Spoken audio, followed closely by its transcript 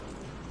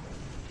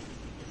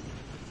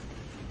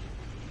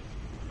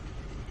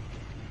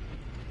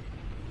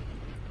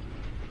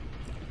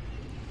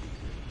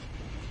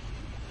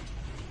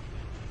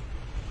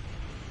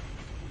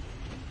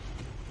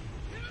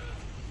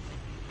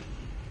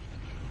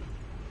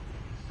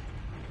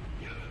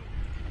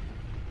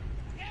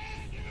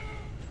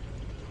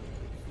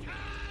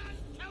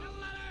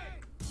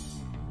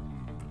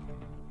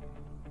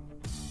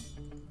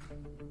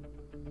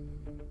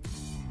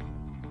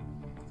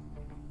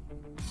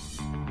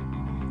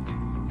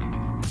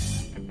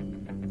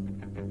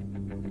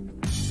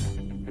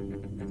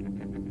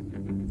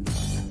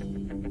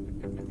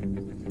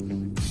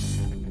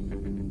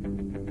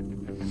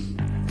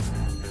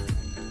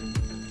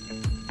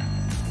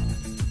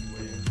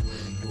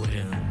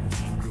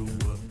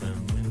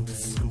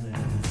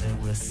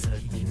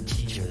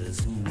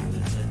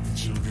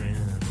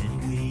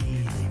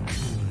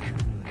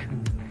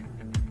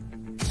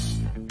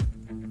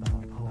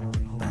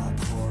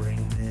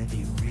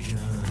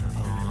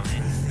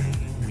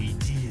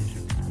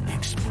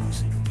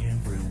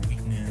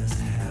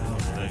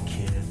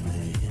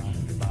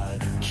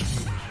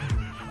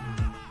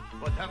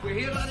have we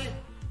here, laddie?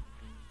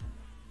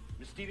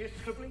 Mysterious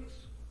scribblings?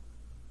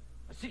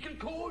 A secret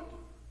code?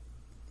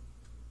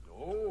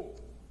 No.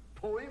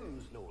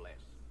 Poems, no less.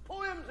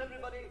 Poems,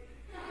 everybody.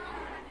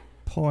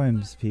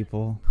 Poems,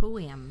 people.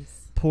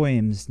 Poems.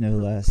 Poems, no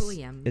less.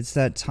 Poems. It's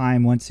that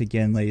time once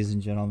again, ladies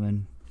and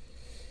gentlemen.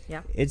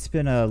 Yeah. It's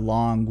been a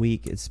long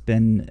week. It's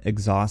been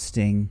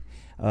exhausting.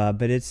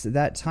 But it's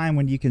that time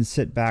when you can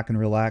sit back and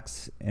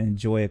relax and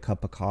enjoy a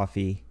cup of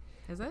coffee.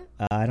 Is it?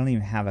 I don't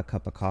even have a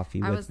cup of coffee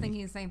with me. I was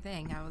thinking the same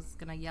thing. I was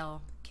going to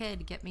yell,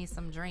 kid, get me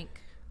some drink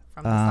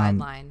from the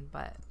sideline,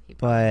 but he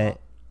probably won't.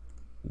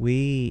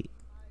 we...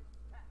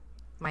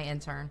 My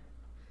intern.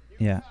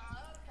 Yeah.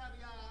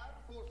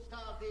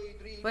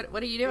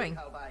 What are you doing?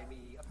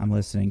 I'm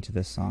listening to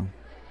this song.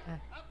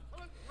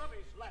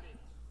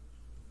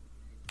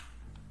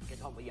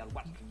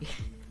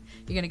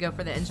 You going to go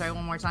for the intro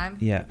one more time?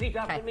 Yeah.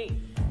 Okay.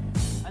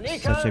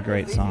 Such a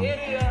great song.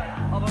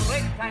 Area of a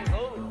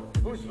rectangle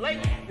whose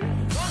length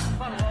is 1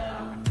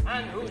 furlong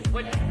and whose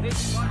width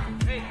is 1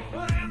 cubit.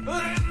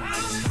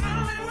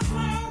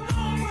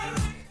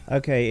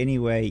 Okay,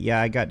 anyway, yeah,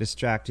 I got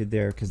distracted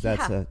there because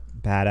that's a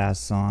badass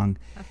song.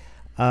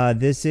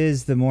 This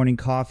is the Morning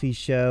Coffee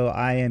Show.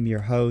 I am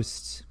your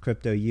host,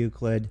 Crypto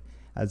Euclid.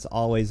 As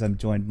always, I'm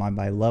joined by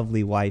my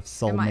lovely wife,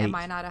 soulmate, am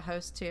I not a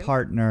host too?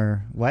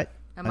 partner. What?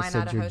 Am I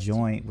not a host?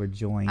 We're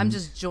joined. I'm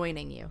just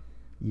joining you.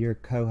 You're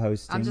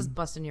co-hosting. I'm just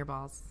busting your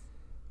balls.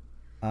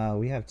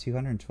 We have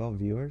 212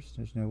 viewers.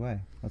 There's no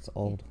way. That's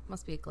old.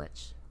 Must be a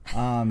glitch.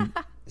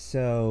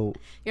 So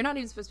You're not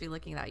even supposed to be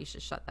looking at that. You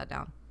should shut that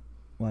down.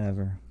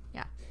 whatever.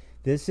 Yeah.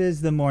 This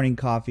is the Morning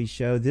Coffee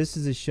Show. This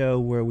is a show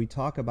where we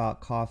talk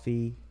about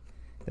coffee.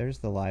 There's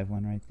the live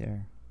one right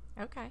there.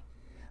 Okay.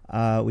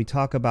 We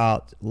talk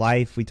about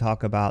life. We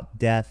talk about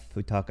death.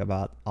 We talk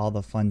about all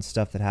the fun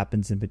stuff that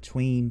happens in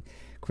between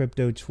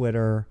crypto,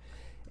 Twitter,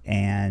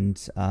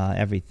 and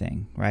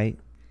everything, right?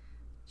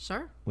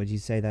 Sure. Would you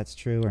say that's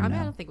true or I no? mean,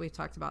 I don't think we've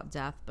talked about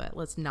death, but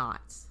let's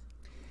not.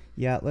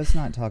 Yeah, let's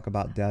not talk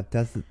about death.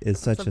 Death is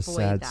such a avoid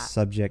sad that.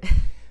 subject.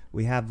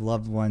 We have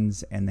loved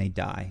ones and they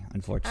die,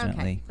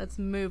 unfortunately. Okay. Let's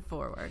move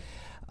forward.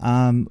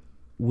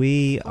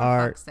 We For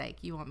are... fuck's sake,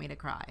 you want me to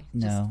cry.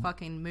 No. Just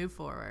fucking move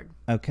forward.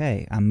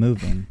 Okay, I'm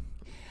moving.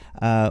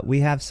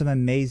 We have some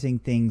amazing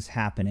things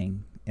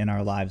happening in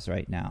our lives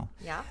right now.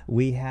 Yeah.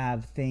 We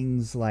have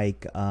things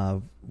like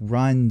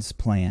runs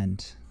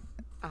planned.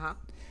 Uh-huh.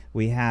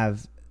 We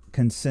have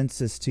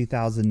Consensus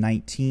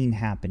 2019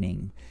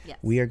 happening. Yes.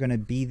 We are going to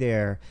be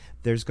there.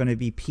 There's going to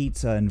be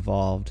pizza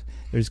involved.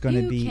 There's going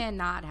to be... You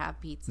cannot have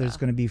pizza. There's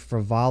going to be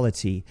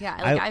frivolity. Yeah,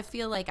 like I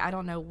feel like I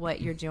don't know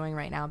what you're doing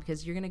right now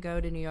because you're going to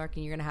go to New York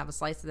and you're going to have a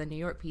slice of the New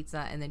York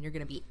pizza and then you're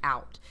going to be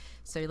out.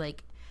 So,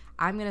 like,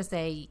 I'm going to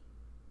say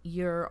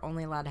you're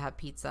only allowed to have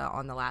pizza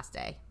on the last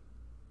day.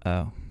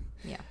 Oh.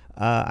 Yeah.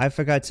 I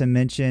forgot to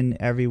mention,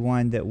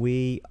 everyone, that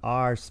we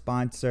are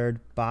sponsored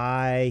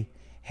by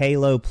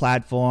Halo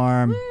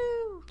Platform.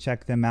 Woo!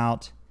 Check them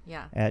out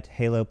Yeah. at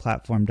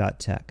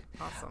haloplatform.tech.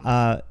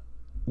 Awesome.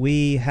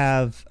 We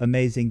have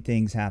amazing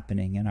things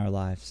happening in our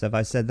lives. Have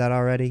I said that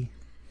already?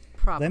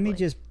 Probably. Let me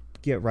just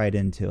get right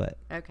into it.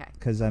 Okay.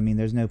 Because, I mean,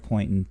 there's no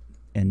point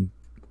in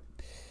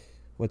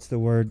what's the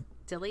word?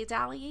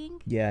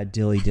 Dilly-dallying? Yeah,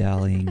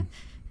 dilly-dallying.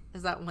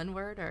 Is that one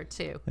word or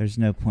two? There's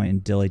no point in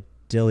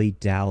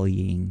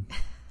dilly-dallying.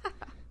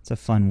 It's a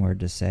fun word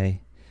to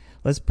say.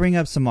 Let's bring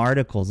up some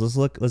articles.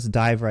 Let's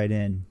dive right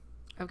in.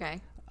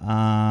 Okay.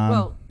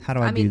 Well, how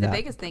do I do that? The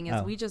biggest thing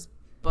is we just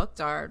booked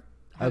our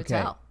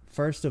hotel. Okay.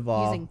 First of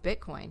all, using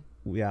Bitcoin.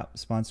 Yeah,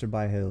 sponsored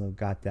by Halo.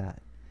 Got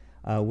that.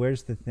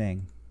 Where's the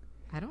thing?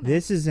 I don't know.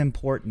 This is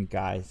important,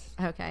 guys.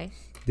 Okay.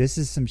 This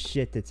is some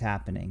shit that's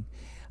happening.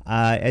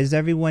 As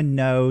everyone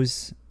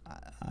knows,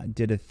 I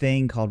did a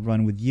thing called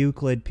Run with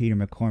Euclid. Peter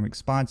McCormick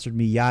sponsored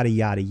me, yada,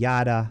 yada,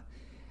 yada.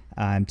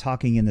 I'm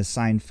talking in the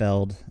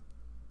Seinfeld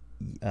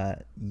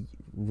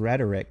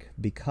rhetoric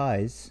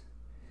because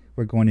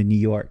we're going to New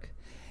York.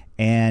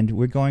 And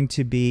we're going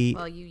to be...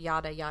 Well, you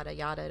yada, yada,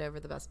 yada over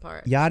the best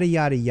part. Yada,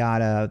 yada,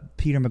 yada.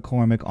 Peter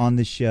McCormick on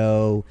the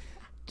show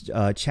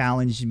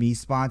challenged me,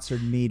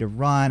 sponsored me to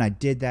run. I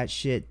did that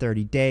shit,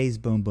 30 days,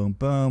 boom, boom,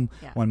 boom,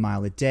 Yeah. 1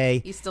 mile a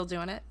day. You still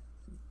doing it?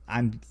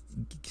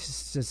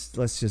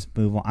 Let's just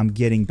move on. I'm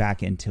getting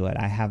back into it.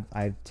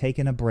 I've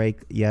taken a break.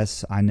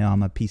 Yes, I know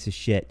I'm a piece of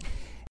shit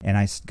and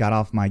I got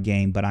off my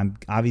game, but I'm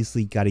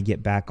obviously got to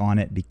get back on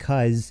it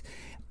because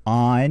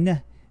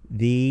on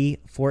the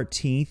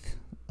 14th...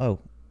 Oh,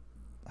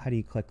 how do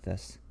you click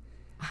this?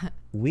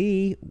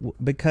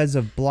 Because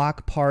of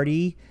Block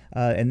Party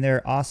and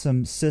their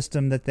awesome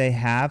system that they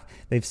have,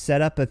 they've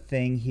set up a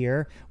thing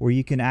here where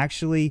you can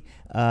actually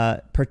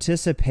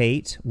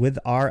participate with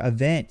our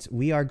event.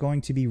 We are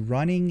going to be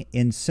running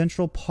in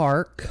Central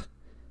Park,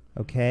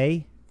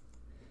 okay?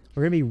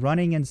 We're going to be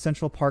running in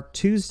Central Park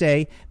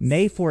Tuesday,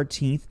 May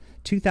 14th,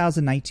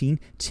 2019,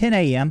 10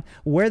 a.m.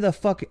 Where the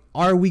fuck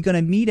are we going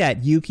to meet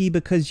at, Yuki?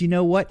 Because you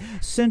know what?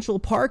 Central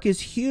Park is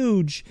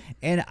huge,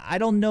 and I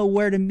don't know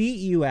where to meet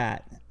you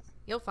at.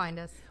 You'll find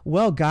us.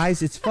 Well,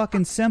 guys, it's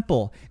fucking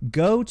simple.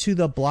 Go to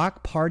the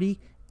Block Party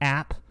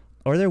app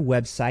or their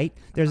website.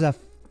 There's a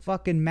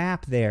fucking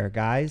map there,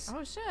 guys.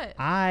 Oh shit!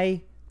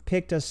 I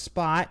picked a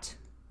spot.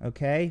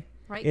 Okay,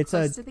 Right it's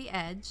close to the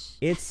edge.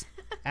 It's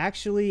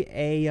actually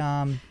a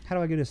how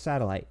do I go to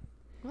satellite?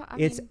 Well,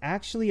 It's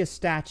actually a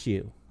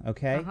statue.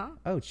 Okay. Uh-huh.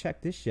 Oh,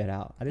 check this shit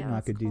out. I didn't know I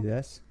that's could cool. do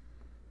this.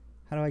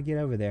 How do I get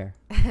over there?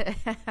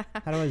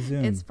 How do I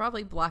zoom? It's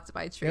probably blocked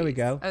by trees. There we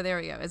go. Oh, there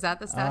we go. Is that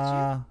the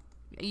statue?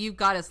 You've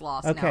got us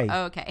lost okay.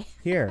 now. Oh, okay.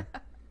 Here,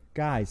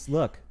 guys,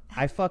 look.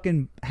 I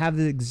fucking have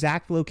the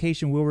exact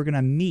location where we're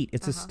gonna meet.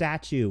 It's a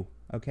statue.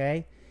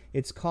 Okay.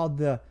 It's called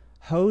the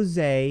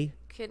Jose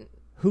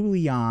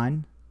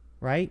Julian,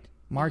 right?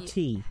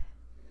 Marti.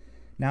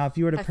 Now, if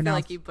you were to I feel pronounce,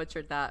 like you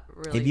butchered that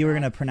really if you were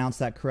bad. going to pronounce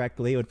that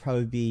correctly, it would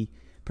probably be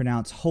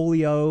pronounced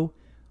Julio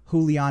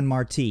Julian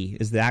Marti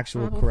is the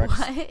actual correct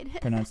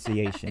What?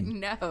 pronunciation.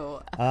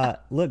 No.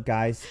 Look,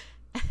 guys,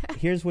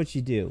 here's what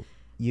you do.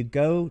 You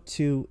go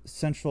to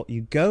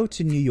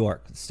New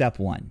York, step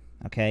one,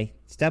 okay?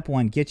 Step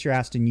one, get your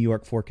ass to New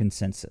York for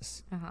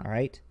consensus, all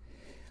right?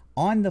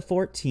 On the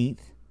 14th,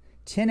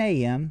 10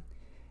 a.m.,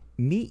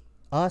 meet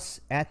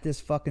us at this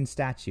fucking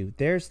statue.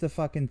 There's the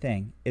fucking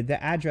thing.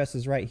 The address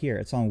is right here.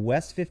 It's on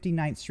West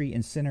 59th Street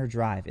and Center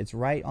Drive. It's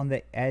right on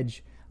the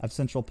edge of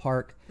Central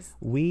Park.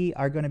 We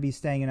are going to be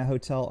staying in a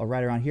hotel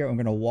right around here. I'm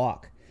going to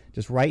walk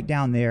just right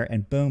down there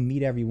and boom,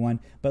 meet everyone.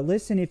 But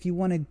listen, if you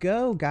want to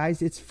go,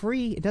 guys, it's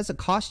free. It doesn't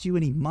cost you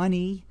any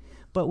money,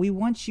 but we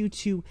want you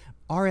to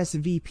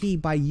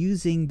RSVP by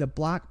using the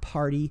Block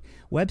Party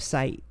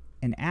website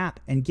and app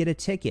and get a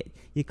ticket.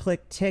 You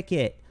click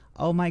ticket.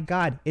 Oh my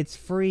God, it's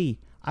free.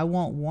 I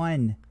want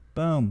one.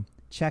 Boom.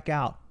 Check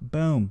out.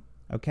 Boom.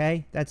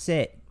 Okay? That's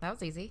it. That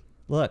was easy.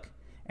 Look.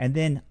 And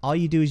then all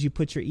you do is you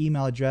put your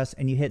email address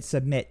and you hit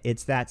submit.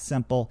 It's that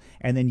simple.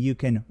 And then you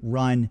can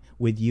run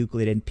with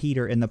Euclid and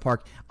Peter in the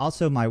park.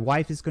 Also, my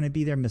wife is going to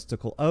be there,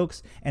 Mystical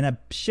Oaks, and a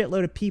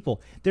shitload of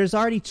people. There's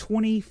already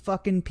 20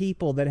 fucking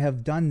people that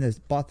have done this,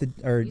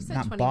 You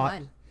said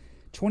 21.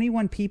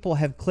 21 people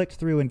have clicked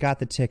through and got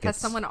the tickets. Has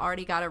someone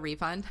already got a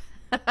refund?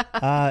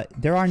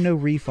 There are no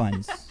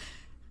refunds.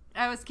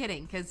 I was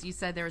kidding because you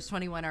said there was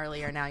 21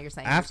 earlier. Now you're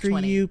saying After there's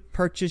 20. you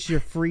purchase your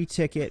free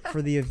ticket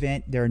for the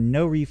event, there are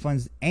no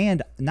refunds.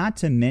 And not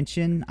to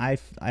mention, I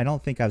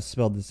don't think I've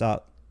spelled this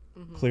out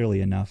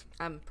clearly enough,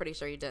 I'm pretty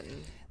sure you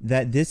didn't.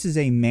 that this is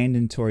a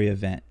mandatory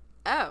event.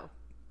 Oh,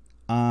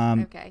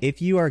 okay.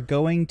 If you are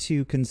going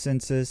to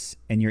Consensus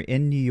and you're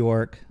in New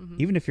York,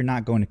 even if you're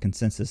not going to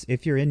Consensus,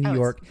 if you're in New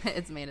York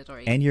it's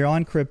mandatory. and you're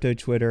on crypto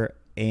Twitter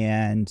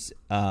and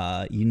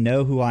you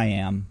know who I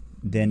am,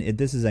 then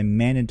this is a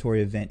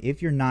mandatory event.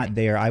 If you're not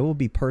there, I will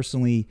be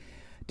personally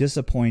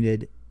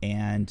disappointed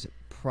and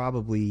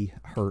probably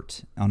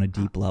hurt on a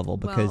deep level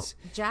because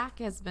Jack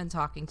has been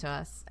talking to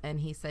us and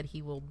he said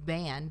he will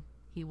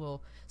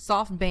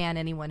soft ban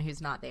anyone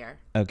who's not there.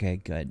 okay,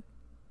 good.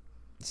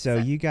 So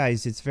you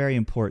guys, it's very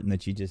important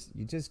that you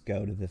just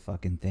go to the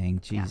fucking thing.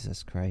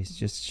 Jesus Christ,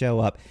 just show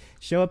up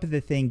at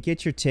the thing,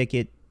 get your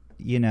ticket.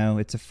 You know,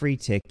 it's a free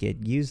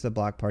ticket. Use the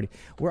Block Party.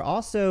 We're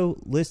also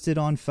listed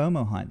on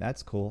FOMO Hunt.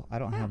 That's cool. I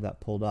don't have that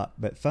pulled up,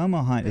 but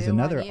FOMO Hunt is Boo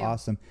another on you.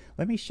 awesome.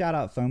 Let me shout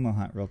out FOMO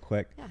Hunt real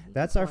quick. Yeah, you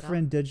That's can our pull it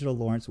friend Digital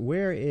Lawrence.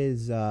 Where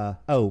is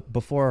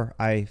before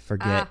I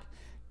forget,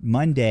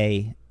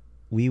 Monday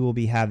we will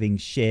be having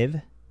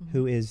Shiv,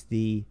 who is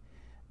the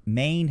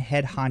main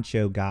head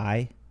honcho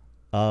guy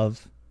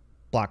of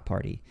Block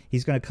Party.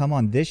 He's going to come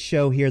on this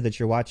show here that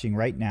you're watching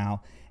right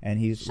now.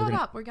 And Shut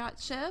up. We got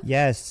Shiv.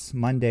 Yes,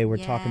 Monday we're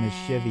talking to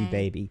Shivy Yay.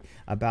 Baby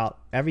about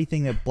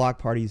everything that Block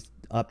Party's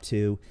up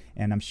to,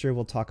 and I'm sure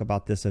we'll talk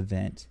about this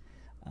event.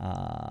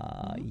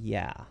 I'm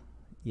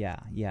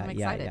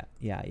excited.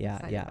 Yeah.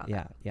 Excited about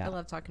that. I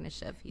love talking to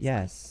Shiv. He's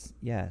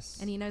Yes.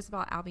 and he knows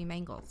about Albie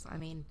Mangles. I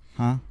mean,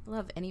 Huh? I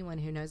love anyone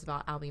who knows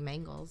about Albie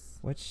Mangles.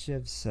 What's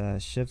Shiv's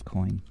Shiv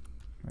coin,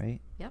 right?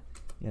 Yep.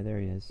 Yeah, there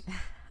he is.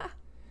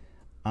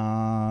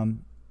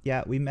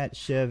 Yeah, we met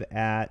Shiv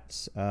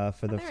at for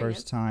the there he first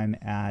is. time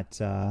at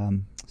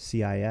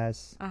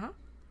CIS. Uh huh.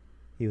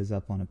 He was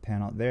up on a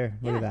panel there.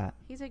 Look at that.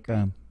 He's a great.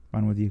 Boom.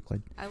 Run with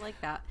Euclid. I like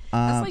that.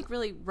 That's like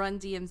really Run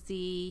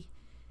DMC.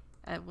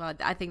 Well,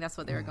 I think that's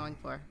what they were going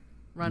for.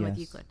 Run with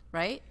Yes. Euclid,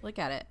 right? Look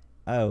at it.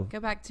 Oh, Go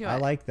back to it. I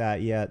like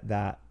that. Yeah,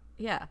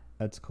 Yeah,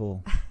 that's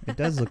cool. It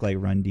does look like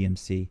Run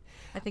DMC.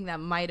 I think that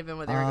might have been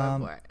what they were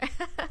going for.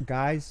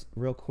 Guys,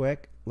 real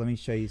quick, let me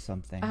show you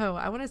something. Oh,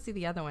 I want to see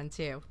the other one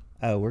too.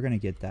 Oh, we're going to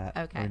get that.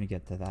 Okay. We're going to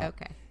get to that.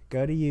 Okay.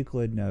 Go to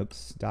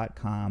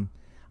euclidnoaks.com.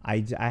 I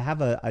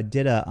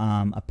did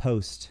a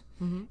post.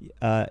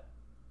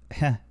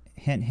 Mm-hmm.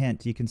 Hint,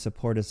 hint. You can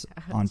support us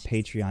on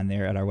Patreon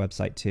there at our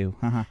website too.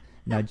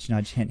 Nudge,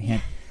 nudge, hint,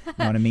 hint.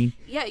 Know what I mean?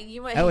 Yeah,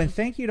 you went. Oh, and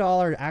thank you to all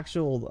our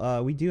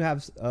actual. We do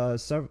have a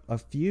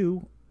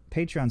few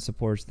Patreon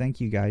supporters.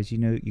 Thank you guys.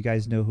 You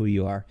guys know who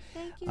you are.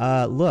 Thank you.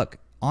 Look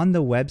on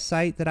the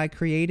website that I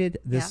created,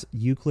 this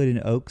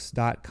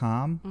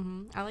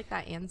euclidandoaks.com I like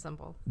that and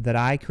symbol. that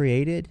I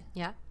created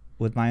Yeah.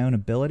 with my own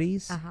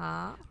abilities. Uh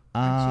huh.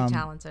 Aren't you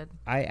talented?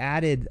 I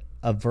added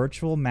a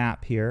virtual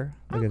map here.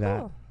 Look at that.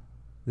 Cool.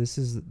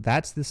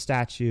 That's the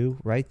statue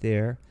right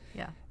there.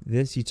 Yeah.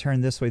 This, you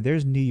turn this way.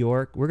 There's New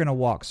York. We're gonna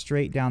walk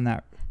straight down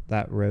that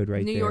road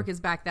right there. New York is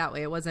back that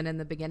way. It wasn't in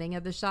the beginning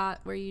of the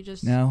shot where you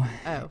just. No.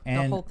 Oh,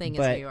 the whole thing is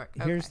New York.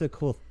 Okay. Here's the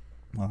cool.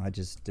 Well, I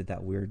just did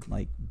that weird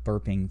like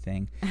burping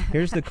thing.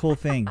 Here's the cool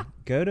thing.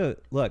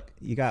 Look.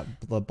 You got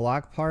the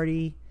block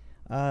party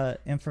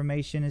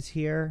information is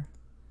here.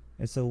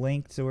 It's a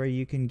link to where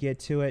you can get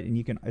to it,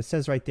 and it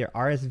says right there,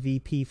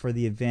 RSVP for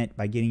the event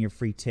by getting your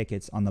free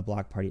tickets on the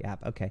Block Party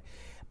app. Okay.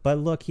 But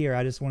look here,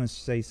 I just want to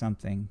say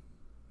something.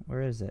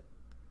 Where is it?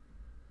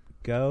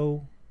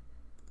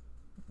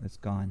 It's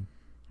gone.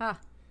 Huh.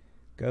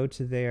 Go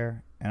to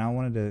there, and I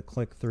wanted to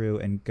click through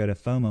and go to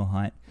FOMO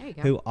Hunt, There you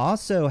go. who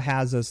also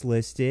has us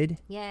listed.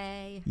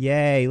 Yay.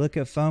 Yay, look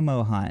at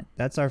FOMO Hunt.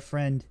 That's our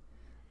friend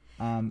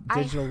Digital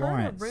I heard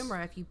Lawrence. a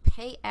rumor if you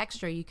pay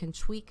extra, you can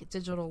tweak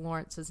Digital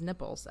Lawrence's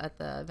nipples at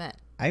the event.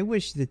 I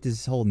wish that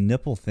this whole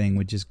nipple thing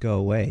would just go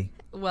away.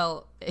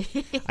 Well,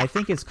 I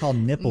think it's called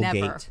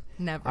Nipplegate.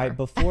 Never.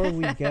 Before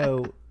we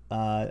go,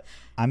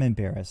 I'm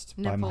embarrassed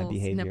by my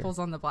behavior. Nipples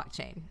on the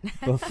blockchain.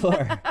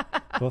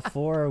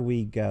 Before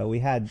we go,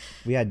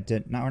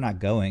 we're not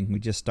going. We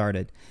just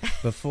started.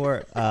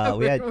 Before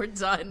we're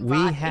done. We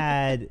Bye.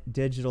 had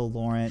Digital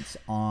Lawrence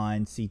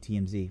on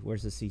CTMZ.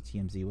 Where's the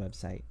CTMZ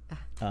website?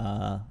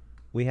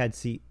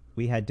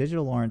 We had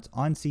Digital Lawrence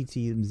on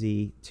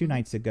CTMZ 2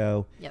 nights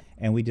ago, Yep.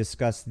 and we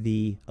discussed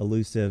the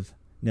elusive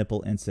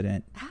nipple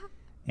incident.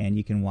 And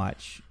you can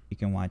watch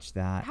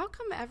that. How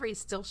come every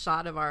still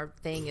shot of our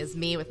thing is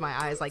me with my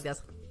eyes like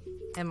this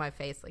and my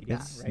face like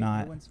It's that?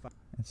 not.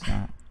 It's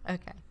not.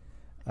 Okay.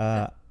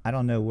 I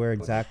don't know where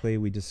exactly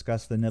we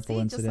discussed the nipple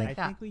See, just incident. like I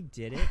that. think we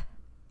did it.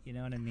 You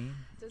know what I mean?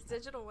 Does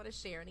Digital want to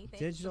share anything?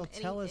 Digital,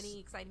 tell us. Any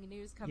exciting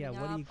news coming Yeah, up?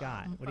 what do you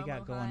got? What do you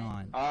got FOMO going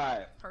Hunt, on? All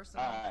right.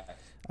 Personal. All All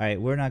right,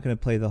 we're not going to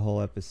play the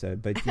whole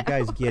episode, but you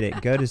guys get it.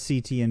 Go to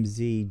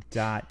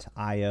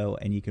ctmz.io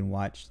and you can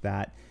watch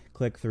that.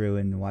 Click through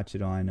and watch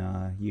it on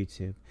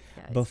YouTube.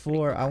 Yeah, it's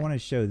Before, pretty I cool. want to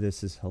show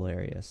this is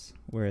hilarious.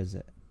 Where is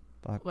it?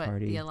 Block What,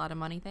 Party. the a lot of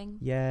money thing?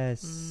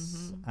 Yes.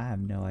 Mhm. I have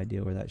no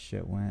idea where that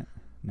shit went.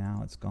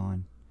 Now it's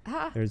gone.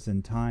 Ah. There's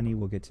Zentani.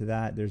 We'll get to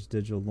that. There's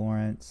Digital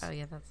Lawrence. Oh,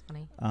 yeah, that's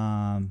funny.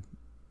 Um,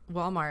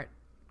 Walmart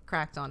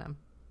cracked on him.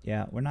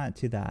 yeah, we're not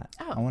to that.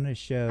 Oh. I want to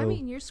show. I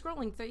mean, you're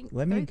scrolling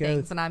Let me through go-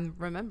 things, and I'm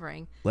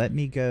remembering. Let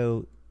me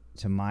go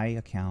to my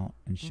account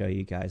and show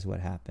you guys what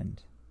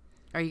happened.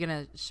 Are you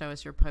going to show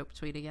us your Pope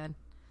tweet again?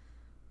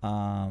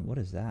 What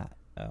is that?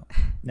 Oh,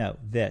 no,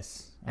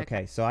 this. Okay,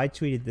 Okay. so I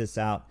tweeted this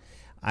out.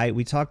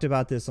 We talked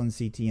about this on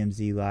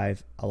CTMZ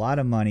Live. A Lot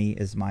of Money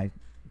is my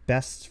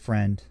best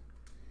friend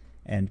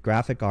and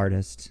graphic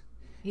artist.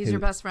 He's Who- your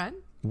best friend?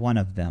 One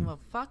of them. Well,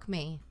 fuck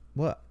me.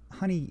 Well,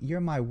 honey, you're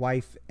my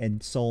wife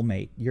and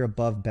soulmate. You're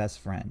above best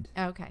friend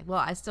Okay. Well,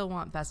 I still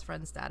want best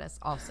friend status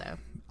also.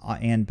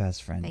 and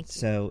best friend. Thank you.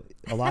 So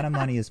A Lot of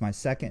Money is my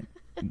second,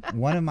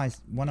 one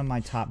of my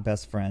top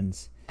best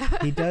friends.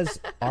 He does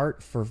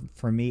art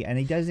for me, and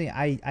he doesn't.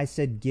 I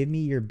said, give me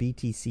your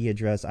BTC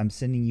address. I'm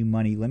sending you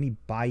money. Let me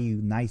buy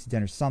you nice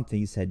dinner, something.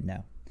 He said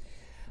no.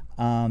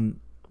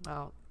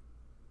 Well,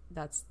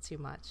 that's too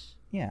much.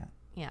 Yeah,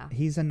 Yeah.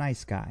 he's a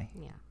nice guy.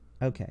 Yeah.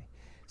 Okay,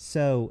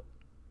 so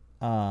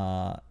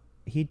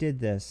he did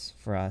this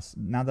for us.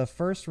 Now the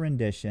first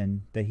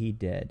rendition that he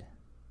did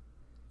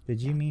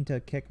you mean to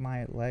kick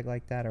my leg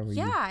like that, or were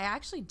Yeah, you I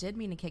actually did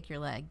mean to kick your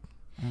leg.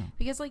 Oh.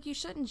 Because, like, you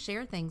shouldn't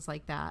share things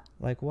like that.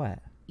 like what?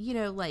 You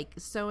know, like,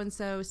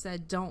 so-and-so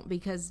said don't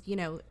because, you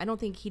know, I don't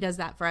think he does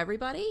that for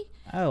everybody.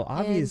 Oh, And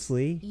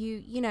obviously.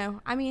 you know,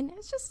 I mean,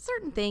 it's just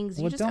certain things.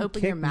 You Well, just don't open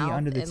kick your me mouth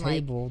under the and,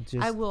 table, like,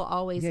 just- I will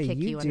always Yeah, kick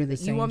you you do under the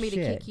the You want me same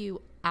to shit. kick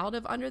you out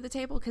of under the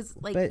table? Because,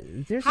 like, But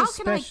there's how a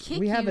can I special. kick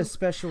We have you? a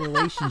special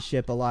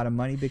relationship. A Lot of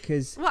Money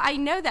because Well, I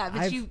know that,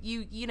 but I've-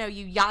 you know,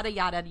 you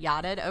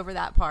yada over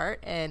that part,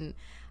 and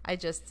I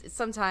just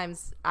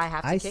sometimes I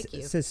have to I kick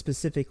you. said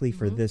specifically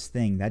for this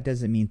thing. That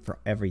doesn't mean for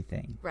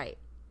everything. Right.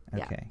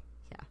 Yeah. Okay.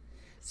 Yeah.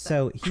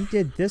 So he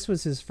did. This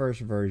was his first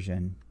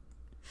version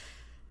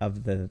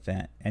of the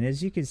event, and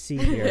as you can see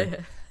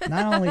here,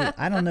 not only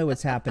I don't know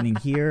what's happening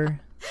here.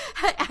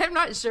 I'm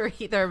not sure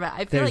either, but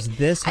I feel There's like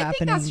this I think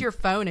that's happening- your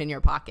phone in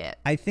your pocket.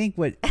 I think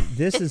what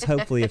this is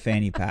hopefully a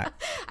fanny pack.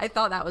 I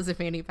thought that was a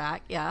fanny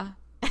pack. Yeah.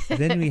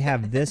 Then we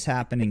have this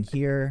happening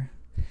here.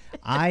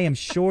 I am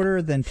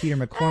shorter than Peter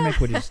McCormick,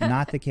 which is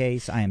not the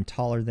case. I am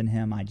taller than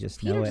him. I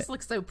just know Peter it. just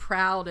looks so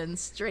proud and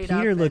straight up.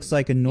 Peter looks and,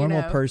 like a normal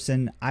you know,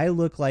 person. I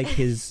look like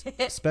his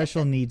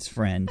special needs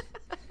friend.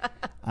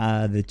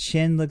 The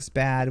chin looks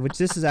bad, which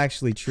this is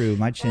actually true.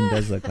 My chin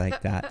does look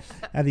like that.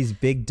 I have these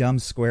big, dumb,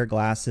 square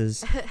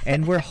glasses,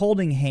 and we're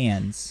holding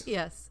hands.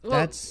 Yes. Well,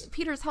 That's-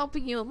 Peter's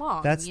helping you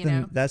along. That's you the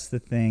know? that's the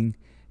thing.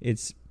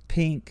 It's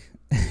pink.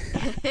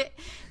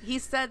 He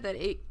said that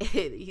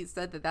he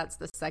said that that's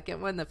the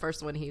second one. The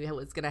first one he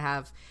was going to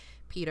have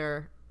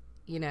Peter,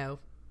 you know,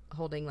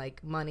 holding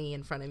like money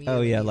in front of you.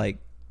 Oh and yeah, like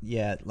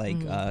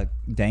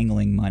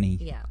dangling money.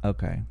 Yeah.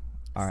 Okay.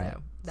 All right.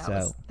 So that So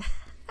was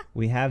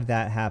We have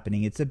that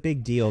happening. It's a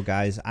big deal,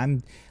 guys.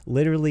 I'm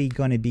literally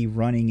going to be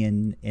running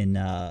in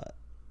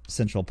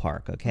Central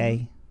Park.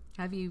 Okay.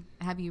 Have you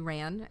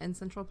ran in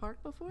Central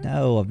Park before?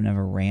 No, I've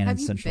never ran in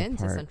Central Have you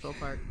been Park. to Central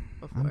Park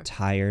before? I'm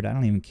tired. I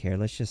don't even care.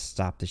 Let's just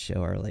stop the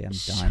show early. I'm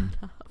done.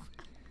 Up.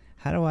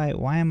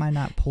 Why am I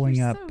not pulling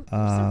You're up?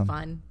 so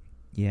fun.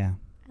 Yeah.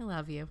 I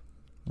love you.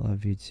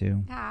 Love you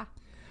too. Ah.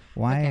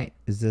 Why Okay.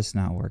 is this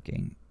not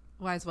working?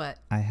 Why is what?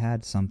 I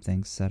had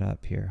something set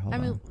up here. Hold I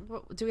mean,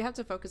 on. do we have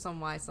to focus on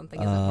why something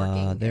isn't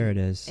working? There it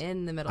is.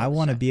 In the middle. I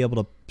want to be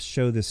able to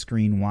show the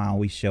screen while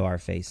we show our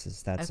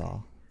faces. That's Okay.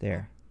 all.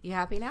 There. You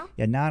happy now?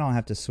 Yeah, now I don't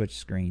have to switch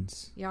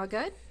screens. You all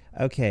good?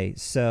 Okay,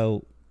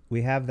 so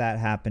we have that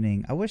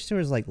happening. I wish there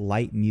was like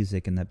light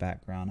music in the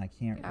background. I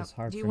can't. Yeah. It's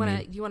hard Do for you want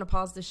me. to? You want to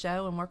pause the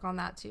show and work on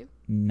that too?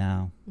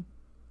 No.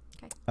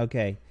 Okay.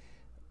 Okay.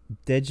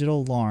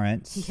 Digital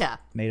Lawrence Yeah.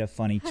 made a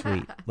funny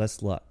tweet.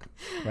 Let's look.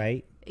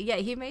 Right? Yeah,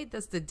 he made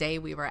this the day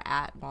we were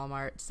at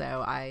Walmart,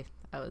 so I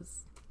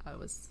was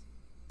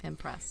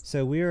impressed.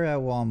 So we were at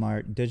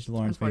Walmart. Digital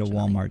Lawrence made a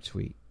Unfortunately. Walmart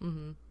tweet.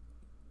 Mm-hmm.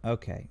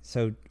 Okay,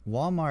 so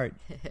Walmart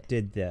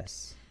did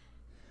this.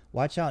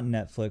 Watch out,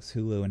 Netflix,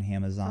 Hulu, and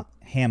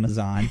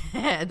Amazon.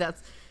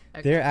 That's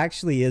okay. There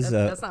actually is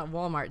that's not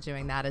Walmart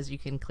doing that, as you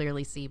can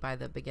clearly see by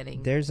the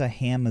beginning. there's a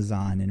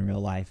Hamazon in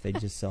real life. They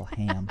just sell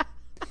ham.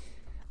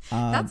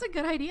 That's a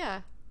good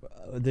idea.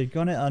 They're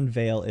going to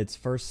unveil its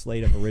first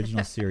slate of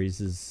original series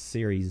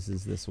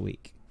this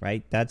week,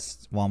 right?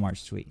 That's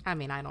Walmart's tweet. I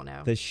mean, I don't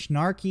know. The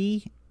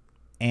snarky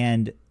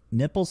and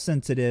nipple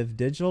sensitive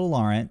Digital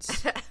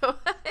Lawrence What?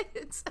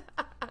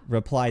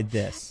 replied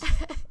this.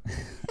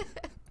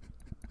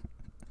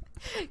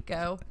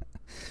 Go.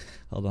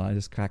 Hold on, I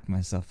just cracked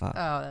myself up.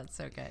 Oh, that's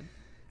so good.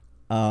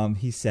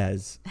 He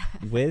says,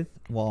 with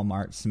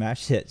Walmart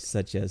smash hits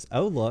such as,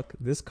 "Oh look,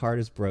 this card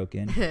is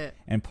broken,"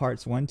 and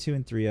parts 1, 2,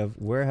 and 3 of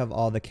 "Where have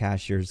all the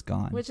cashiers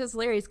gone?" Which is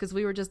hilarious because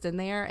we were just in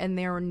there and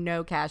there were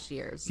no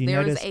cashiers. You There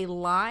was notice- a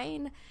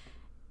line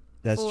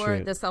That's for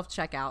true. the self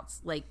checkouts,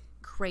 like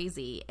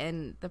crazy.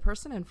 And the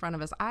person in front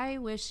of us, I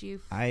wish you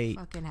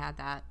fucking had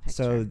that picture.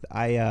 So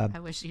I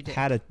wish you did.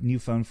 had a new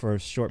phone for a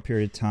short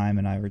period of time,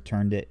 and I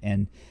returned it,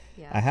 and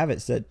Yeah. I have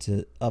it set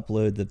to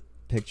upload the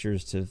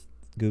pictures to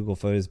Google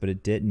Photos, but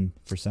it didn't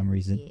for some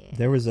reason. Yeah.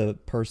 There was a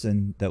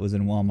person that was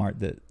in Walmart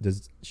that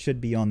should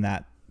be on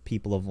that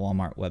People of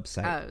Walmart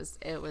website. Oh,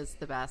 it was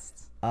the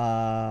best.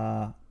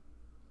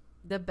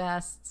 The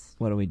best.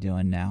 What are we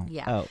doing now?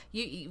 Yeah. Oh,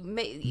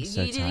 You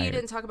so you tired.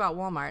 didn't talk about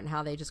Walmart and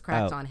how they just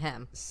crapped Oh. on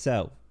him.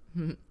 so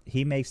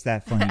he makes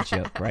that funny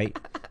joke, right?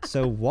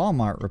 So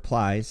Walmart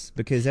replies,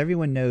 because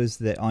everyone knows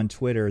that on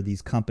Twitter,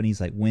 these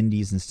companies like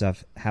Wendy's and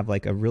stuff have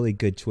like a really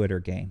good Twitter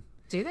game.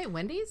 Do they?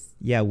 Wendy's?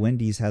 Yeah,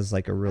 Wendy's has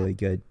like a really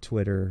good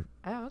Twitter,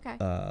 Oh, okay.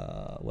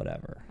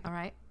 whatever. All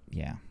right.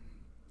 Yeah.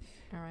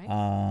 All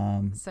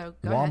right. So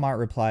go Walmart ahead.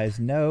 replies,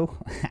 "No,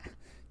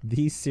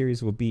 these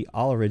series will be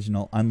all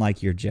original,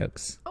 unlike your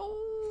jokes."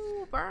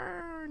 Oh,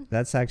 burn.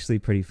 That's actually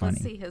pretty funny.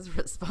 Let's see his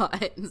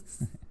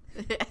response.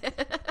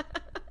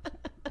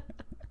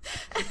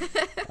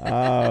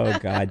 Oh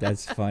God,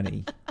 that's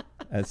funny.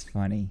 That's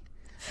funny.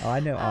 Oh, I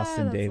know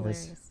Austin that's Davis.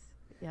 hilarious.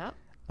 Yep.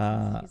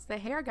 Uh, He's the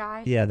hair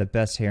guy. yeah, the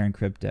best hair in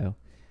crypto.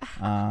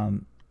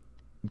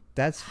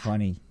 That's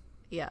funny.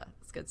 Yeah,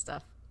 it's good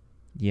stuff.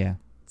 Yeah.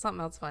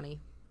 Something else funny.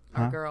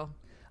 Our Huh? girl.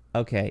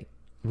 Okay,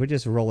 we're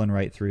just rolling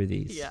right through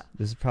these. Yeah.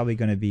 This is probably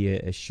going to be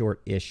a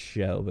short-ish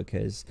show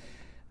because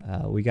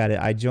we got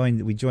it.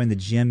 We joined the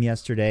gym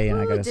yesterday, and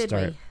I Ooh, got to did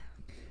start.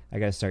 I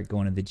got to start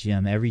going to the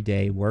gym every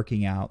day,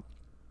 working out.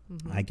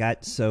 Mm-hmm. I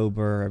got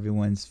sober.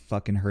 Everyone's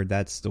fucking heard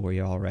that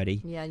story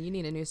already. Yeah, you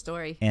need a new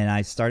story. And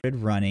I started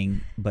running,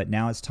 but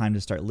now it's time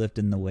to start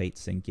lifting the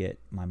weights and get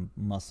my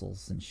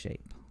muscles in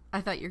shape.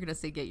 I thought you were going to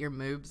say get your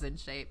moves in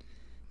shape.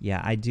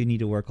 Yeah, I do need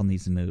to work on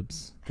these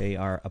moves. They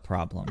are a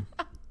problem.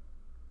 I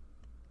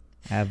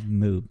have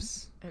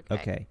moves.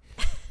 Okay.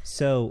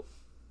 So,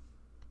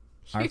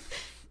 our,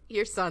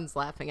 Your son's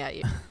laughing at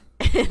you.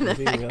 In the Is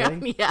he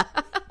background. really? Yeah.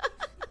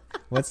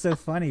 what's so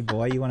funny,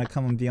 boy? You want to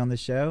come and be on the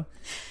show?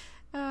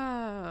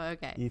 Oh,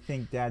 okay. You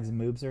think Dad's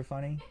moves are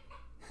funny?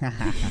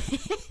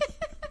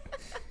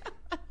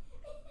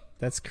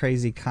 That's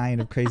Crazy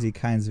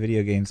Kinds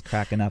video games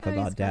cracking up Oh, he's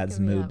about Dad's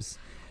cracking me up. moves.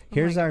 Oh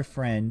Here's my our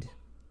friend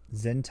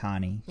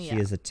Zentani. She Yeah.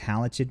 is a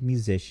talented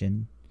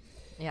musician.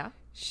 Yeah.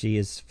 She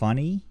is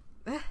funny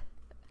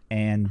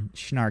and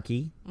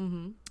snarky.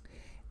 Mm-hmm.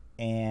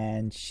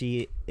 And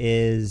she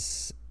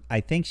is, I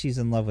think she's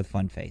in love with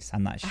Funface.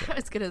 I'm not sure. I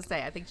was going to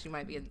say, I think she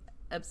might be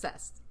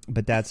obsessed.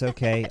 But that's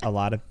okay. A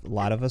lot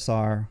of us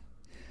are.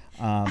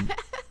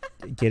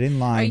 Get in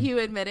line. Are you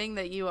admitting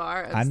that you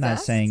are obsessed? I'm not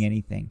saying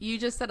anything. You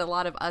just said a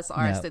lot of us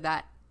are, No. so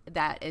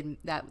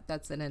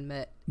that's an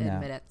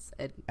admittance.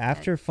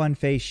 After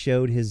Funface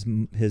showed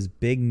his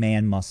big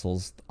man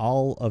muscles,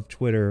 all of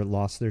Twitter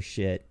lost their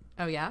shit.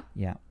 Oh yeah.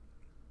 Yeah.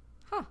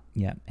 Huh.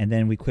 Yeah. And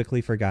then we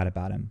quickly forgot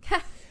about him.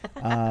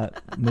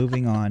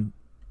 Moving on.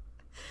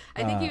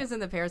 I think he was in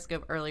the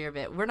Periscope earlier,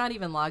 but we're not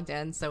even logged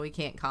in, so we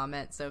can't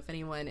comment. So if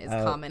anyone is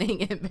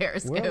commenting in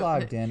Periscope, We're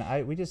logged in.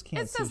 We just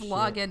can't. It says see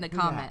log shit. in to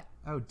comment.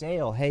 Oh,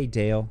 Dale. Hey,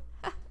 Dale.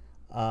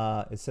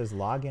 It says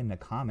log in to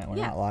comment. We're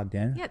not logged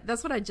in. Yeah,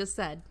 that's what I just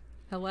said.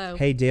 Hello.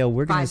 Hey, Dale.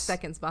 We're 5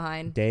 seconds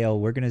behind. Dale,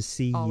 we're gonna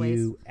see Always.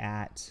 you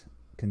at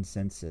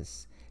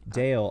Consensus.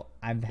 Dale,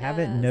 I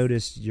haven't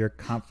noticed your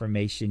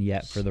confirmation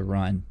yet for the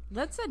run.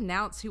 Let's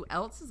announce who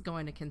else is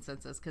going to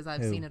Consensus because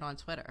I've seen it on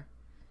Twitter.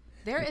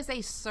 There is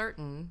a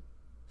certain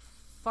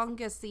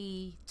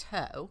fungusy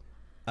toe.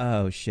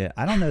 Oh shit!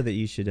 I don't know that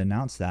you should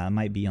announce that. It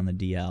might be on the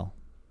DL.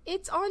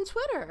 It's on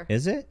Twitter.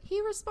 Is it? He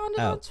responded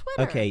on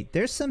Twitter. Okay,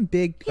 there's some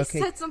big. He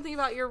said something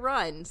about your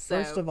run.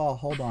 So. First of all,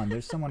 hold on.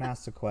 There's someone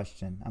asked a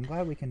question. I'm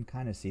glad we can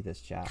kind of see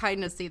this chat.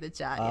 Kind of see the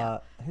chat. Yeah.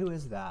 Who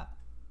is that?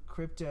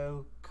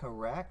 Crypto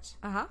Correct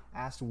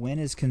asked, when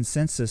is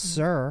Consensus,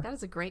 sir? That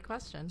is a great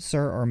question.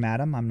 Sir or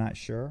madam, I'm not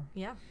sure.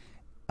 Yeah.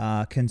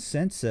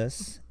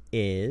 Consensus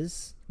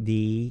is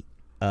the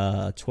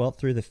 12th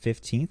through the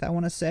 15th, I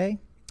want to say.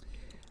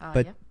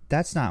 But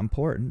that's not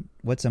important.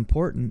 What's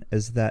important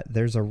is that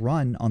there's a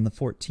run on the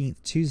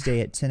 14th,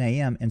 Tuesday at 10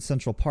 a.m. in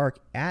Central Park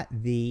at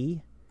the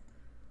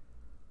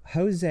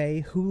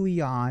Jose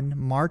Julian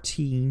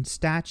Martin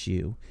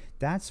statue.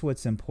 That's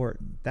what's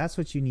important. That's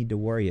what you need to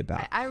worry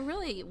about. I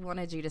really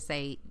wanted you to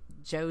say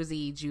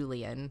Josie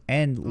Julian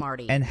and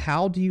Marty. And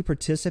how do you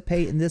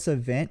participate in this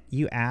event?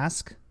 You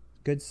ask,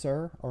 good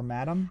sir or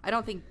madam. I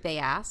don't think they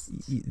asked.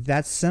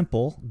 That's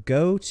simple.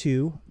 Go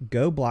to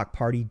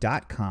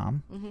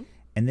goblockparty.com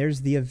and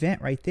there's the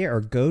event right there. Or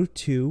go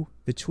to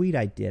the tweet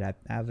I did. I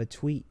have a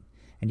tweet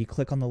and you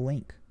click on the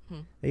link.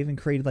 They even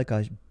created like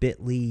a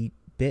bit.ly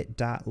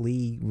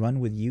run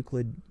with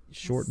Euclid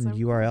shortened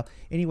URL.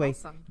 Anyway,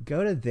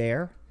 go to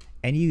there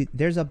and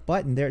there's a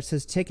button there. It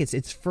says tickets.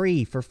 It's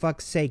free. For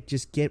fuck's sake,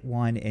 just get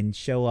one and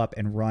show up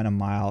and run a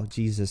mile.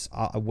 Jesus,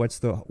 what's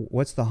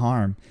the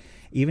harm?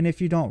 Even if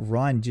you don't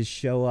run, just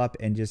show up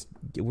and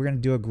we're gonna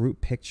do a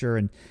group picture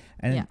and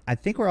I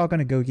think we're all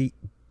gonna go eat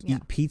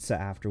pizza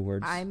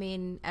afterwards. I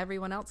mean,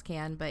 everyone else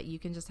can, but you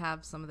can just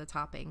have some of the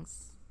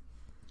toppings.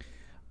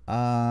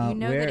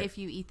 That if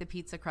you eat the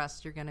pizza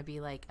crust, you're gonna be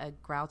like a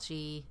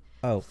grouchy,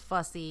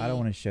 fussy. I don't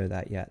want to show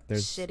that yet.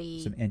 There's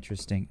shitty, some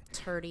interesting.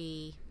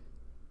 Turdy.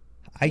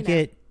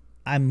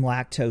 I'm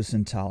lactose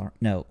intolerant.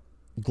 No,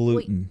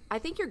 gluten. I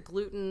think you're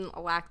gluten,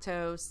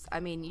 lactose.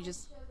 I mean,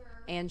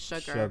 and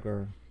sugar.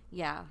 Sugar.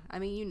 Yeah, I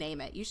mean, you name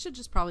it. You should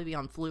just probably be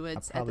on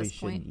fluids at this point.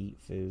 Probably shouldn't eat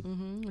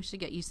food. We should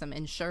get you some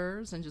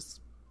Ensures and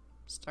just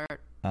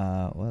start.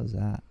 What was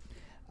that?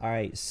 All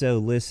right, so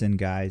listen,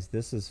 guys.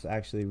 This is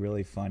actually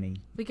really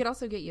funny. We could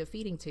also get you a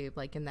feeding tube,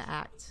 like in the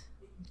act.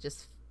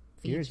 Just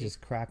feed You're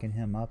just cracking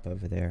him up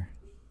over there.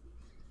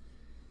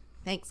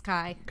 Thanks,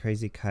 Kai.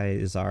 Crazy Kai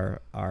is our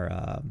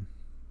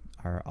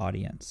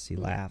audience. He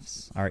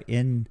laughs.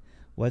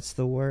 What's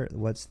the word?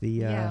 What's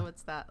the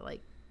what's that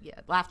like? Yeah,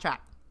 laugh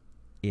track.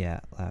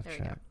 Yeah, laugh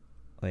track.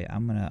 Wait,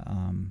 I'm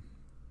gonna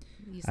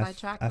You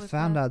sidetrack. I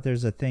found out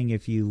there's a thing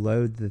if you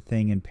load the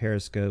thing in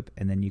Periscope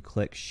and then you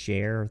click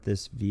share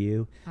this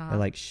view, it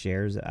like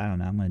shares it. I don't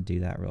know. I'm gonna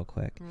do that real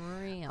quick.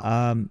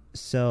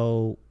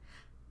 So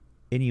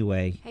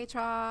anyway. Hey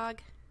Trog.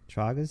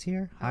 Trog is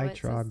here. Hi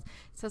Trog. It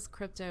says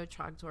crypto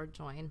Trogdor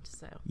joined.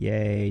 So.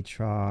 Yay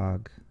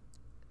Trog.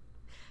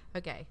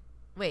 Okay.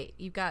 Wait,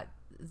 you got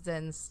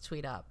Zen's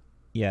tweet up.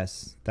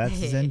 Yes, that's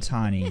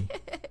Zentani.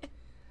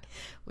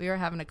 We were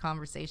having a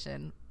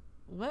conversation.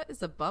 What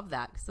is above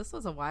that? Because this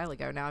was a while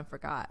ago. Now I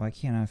forgot. Why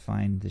can't I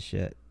find the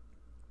shit?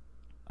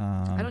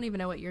 I don't even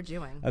know what you're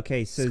doing.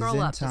 Okay, so scroll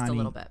Zentani, up just a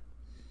little bit.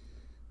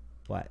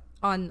 What?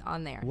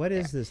 On there. What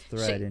is this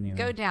thread anyway?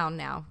 Go down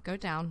now. Go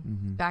down.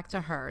 Back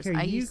to hers. Here,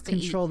 you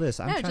control this.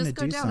 I'm trying to do something.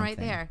 No, just go down right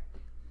there.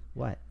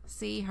 What?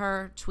 See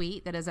her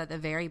tweet that is at the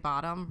very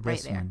bottom,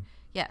 right there. One.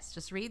 Yes,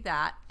 just read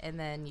that, and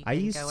then you can go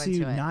into it. I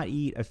used to not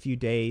eat a few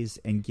days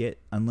and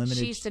get unlimited.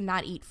 She used to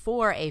not eat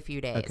for a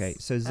few days. Okay,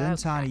 so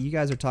Zentani, you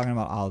guys are talking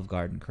about Olive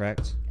Garden,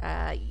 correct?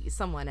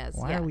 Someone is.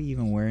 Why are we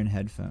even wearing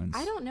headphones?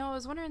 I don't know. I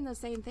was wondering the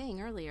same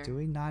thing earlier. Do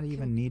we not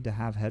even need to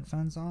have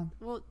headphones on?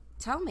 Well,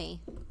 tell me.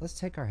 Let's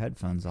take our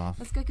headphones off.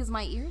 That's good because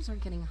my ears are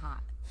getting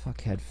hot. Fuck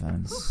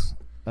headphones.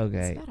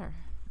 Okay. It's better.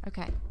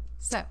 Okay,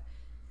 so.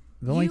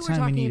 The only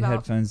time we need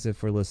headphones is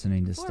if we're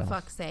listening to stuff. For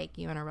fuck's sake,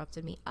 you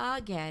interrupted me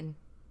again.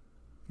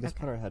 Let's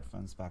put our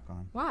headphones back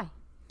on. Why?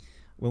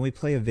 When we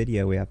play a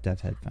video, we have to have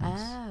headphones.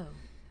 Oh.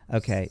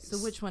 Okay. So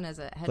which one is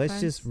it? Headphones?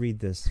 Let's just read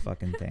this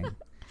fucking thing.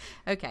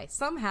 Okay.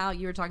 Somehow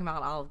you were talking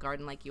about Olive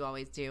Garden like you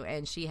always do,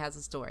 and she has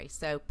a story.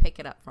 So pick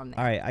it up from there.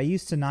 All right. I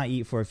used to not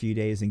eat for a few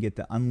days and get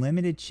the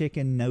unlimited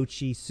chicken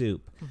nochi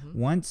soup.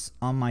 Once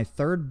on my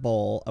third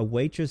bowl, a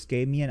waitress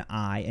gave me an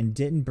eye and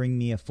didn't bring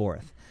me a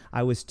fourth.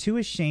 I was too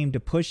ashamed to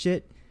push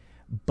it,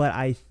 but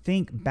I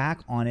think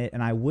back on it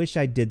and I wish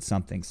I did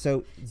something.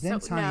 So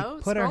Zentani,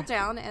 scroll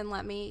down and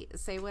let me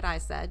say what I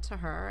said to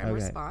her in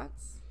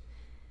response.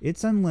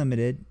 It's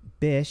unlimited,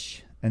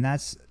 bish, and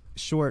that's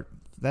short.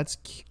 That's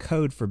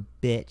code for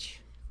bitch.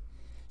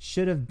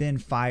 Should have been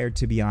fired,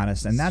 to be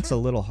honest, and that's a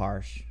little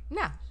harsh.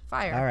 No,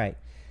 Fire. All right.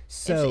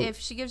 So if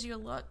she gives you a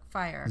look,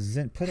 fire.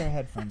 Put our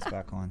headphones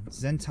back on.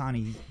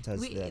 Zentani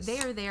does this. They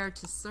are there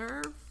to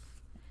serve.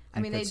 I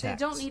And mean, they protect.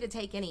 don't need to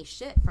take any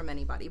shit from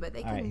anybody, but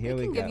they All right, can, here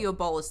they we can give go. you a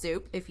bowl of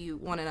soup if you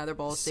want another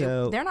bowl of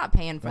So, soup. They're not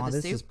paying for while the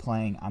this soup. is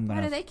playing, I'm Why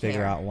going do to they figure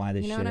care? out why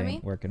this You know shit what I ain't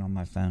mean? working on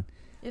my phone.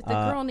 If the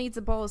girl needs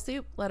a bowl of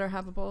soup, let her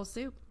have a bowl of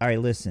soup. All right,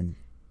 listen.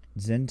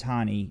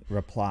 Zentani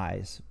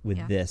replies with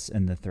Yeah. this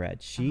in the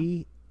thread.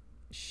 She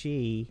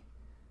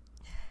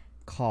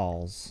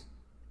calls,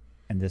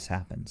 and this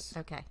happens.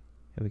 Okay,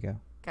 Here we go.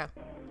 go.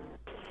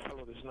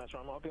 Hello, this is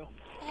National Mobile.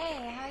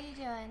 Hey, how you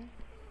doing?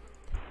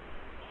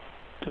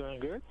 Doing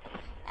good?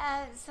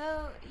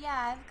 So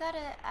yeah,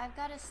 I've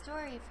got a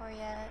story for you.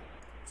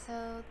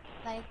 So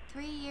like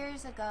 3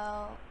 years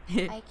ago,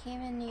 I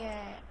came in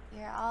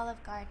your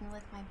Olive Garden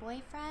with my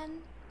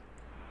boyfriend,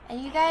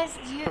 and you guys,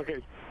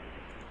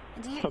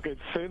 Okay,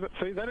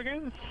 say that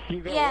again?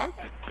 You got yeah, what?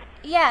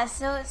 yeah.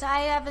 So I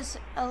have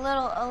a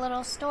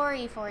little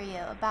story for you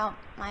about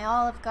my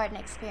Olive Garden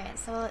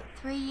experience. So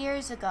 3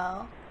 years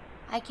ago,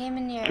 I came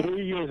in your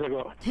 3 years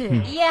ago.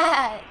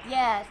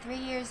 Yeah, 3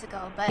 years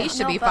ago. But He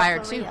should no, be but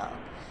fired, for too. real.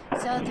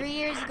 So 3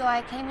 years ago,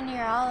 I came into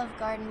your Olive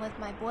Garden with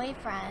my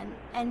boyfriend,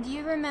 and do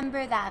you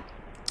remember that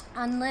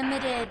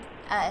unlimited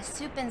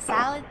soup and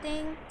salad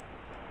thing?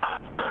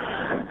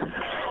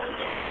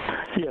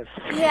 Yes.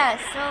 Yeah.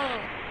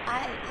 So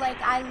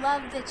I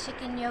love the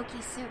chicken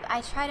gnocchi soup.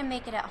 I try to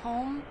make it at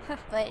home,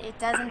 but it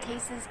doesn't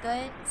taste as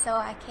good. So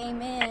I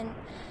came in.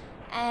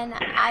 And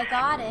I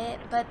got it,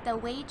 but the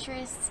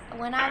waitress,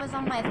 when I was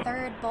on my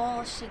third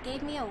bowl, she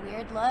gave me a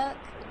weird look,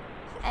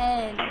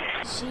 and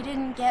she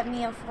didn't get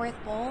me a fourth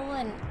bowl,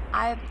 and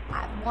I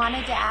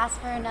wanted to ask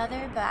for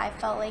another, but I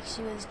felt like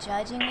she was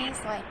judging me,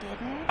 so I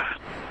didn't.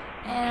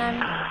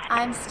 And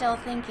I'm still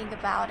thinking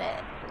about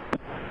it.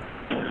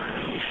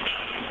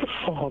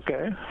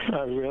 Okay. I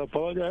really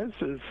apologize.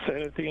 Is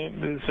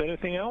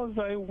anything else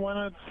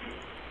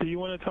do you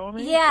want to tell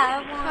me?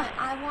 Yeah,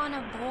 I want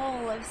a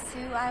bowl of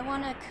soup. I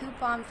want a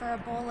coupon for a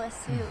bowl of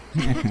soup.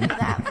 Can you do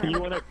that for me?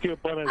 You want to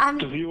coupon I'm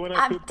dead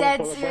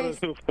for a bottle serious. of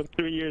soup from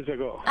 3 years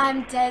ago?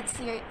 I'm dead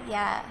serious.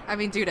 Yeah. I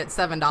mean, dude, it's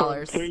 $7.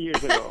 From 3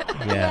 years ago.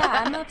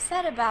 Yeah, I'm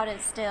upset about it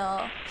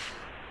still.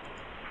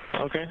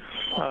 Okay.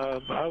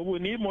 I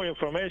would need more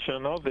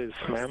information on this,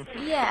 ma'am.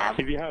 Yeah.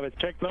 If you have a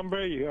check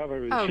number, you have a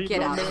Oh, receipt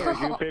get out number, of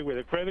if you pay with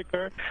a credit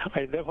card,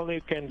 I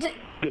definitely can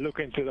look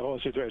into the whole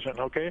situation,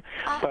 okay?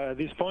 But at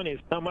this point,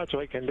 it's not much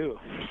I can do.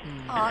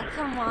 Oh,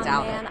 come on,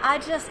 Doubt man. I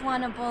just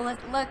want a bullet.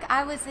 Look,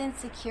 I was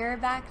insecure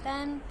back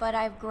then, but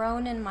I've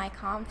grown in my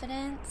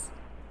confidence.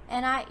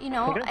 And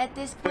Okay. at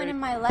this point in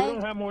my If life, you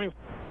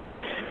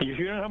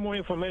don't have more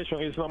information,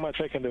 it's not much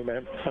I can do,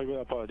 ma'am. I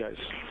will apologize.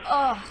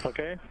 oh,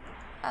 Okay?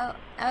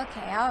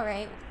 okay, all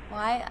right. Well,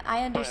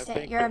 I understand.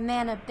 thank You're you. a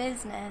man of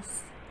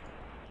business.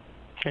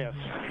 Yes.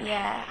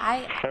 Yeah,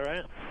 All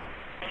right?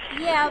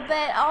 yeah,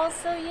 but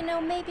also,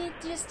 maybe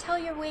just tell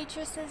your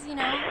waitresses,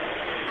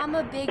 I'm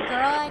a big girl.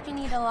 I can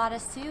eat a lot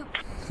of soup.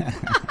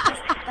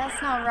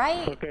 That's not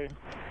right. Okay.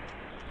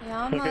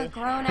 I'm Okay. a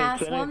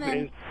grown-ass Is there any-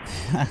 woman.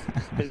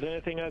 Is there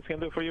anything else I can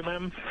do for you,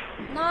 ma'am?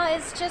 No,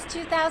 it's just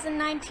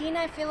 2019.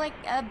 I feel like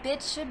a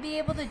bitch should be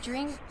able to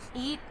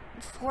eat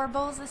 4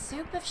 bowls of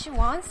soup if she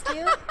wants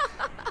to.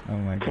 Oh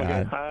my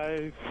God.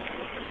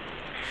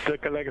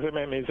 Like I said,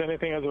 ma'am, is there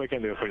anything else I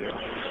can do for you?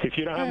 If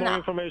you don't have No. more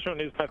information,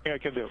 there's nothing I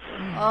can do.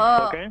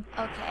 Oh, Okay?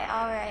 okay,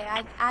 all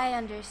right. I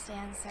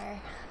understand, sir.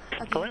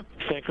 Okay, All right.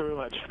 Thank you very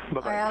much.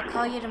 Bye-bye. all right. I'll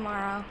call you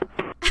tomorrow.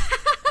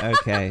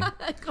 Okay.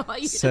 Call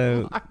you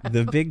So tomorrow.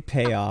 the big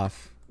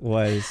payoff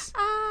was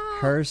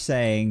her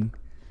saying,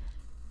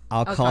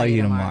 I'll I'll call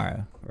you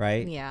tomorrow,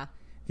 right? Yeah.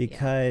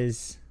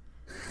 Because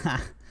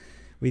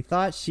we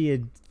thought she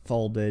had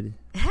folded,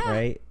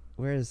 right?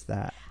 Where is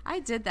that? I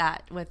did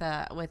that with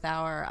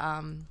our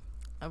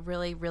a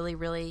really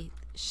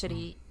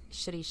shitty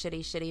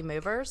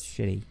movers.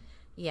 Shitty.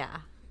 Yeah,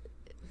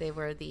 they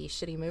were the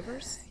shitty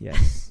movers,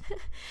 Yes.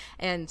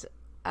 and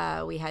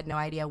we had no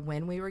idea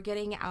when we were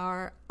getting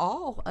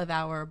all of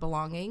our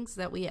belongings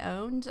that we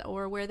owned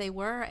or where they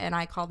were, and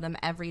I called them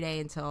every day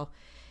until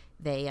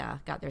they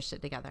got their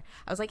shit together.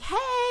 I was like, "Hey,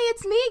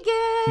 it's me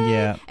again,"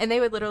 Yeah. and they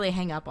would literally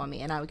hang up on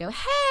me, and I would go,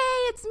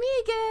 "Hey, it's me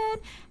again,"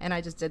 and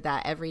I just did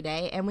that every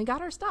day, and we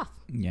got our stuff.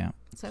 Yeah.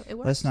 So it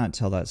worked. Let's not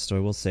tell that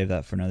story. We'll save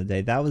that for another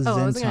day. That was Oh,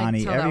 I wasn't gonna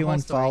Zentani. tell that whole Everyone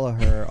story. follow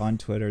her on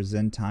Twitter,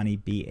 Zentani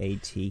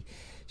BAT.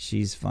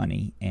 She's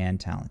funny and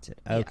talented.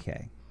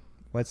 Okay.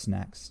 What's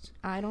next?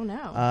 I don't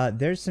know.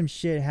 There's some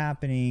shit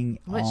happening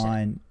What shit?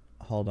 on.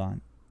 Hold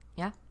on.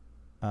 Yeah.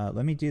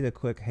 Let me do the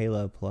quick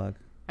Halo plug.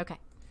 Okay.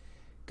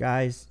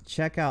 Guys,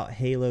 check out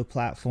Halo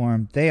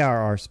Platform. They are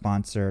our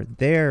sponsor.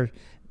 They're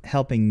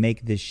helping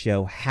make this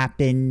show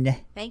happen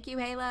Thank you,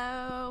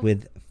 Halo.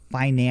 with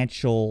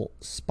financial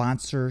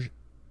sponsorness.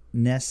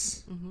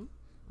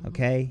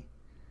 Okay?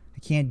 I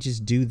can't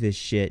just do this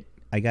shit.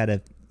 I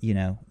gotta,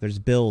 there's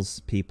bills,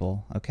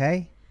 people.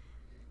 Okay?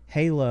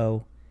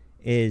 Halo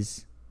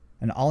is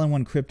an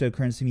all-in-one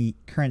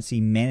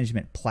cryptocurrency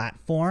management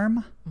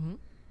platform.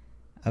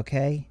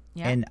 Okay?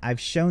 Yeah. And I've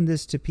shown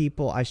this to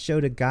people. I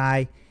showed a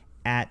guy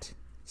at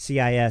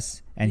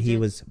CIS, and he did?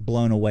 was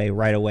blown away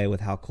right away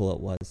with how cool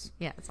it was.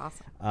 Yeah, it's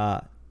awesome.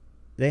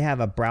 They have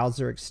a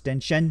browser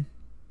extension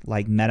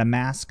like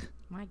MetaMask,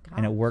 My God.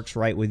 and it works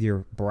right with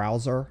your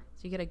browser.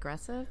 So you get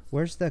aggressive?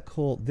 Where's the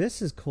cool?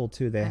 This is cool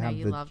too. They I know have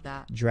you the love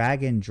that.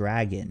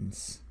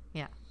 Dragons,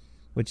 Yeah.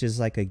 which is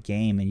like a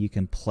game, and you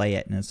can play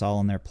it, and it's all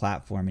on their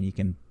platform, and you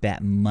can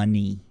bet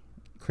money,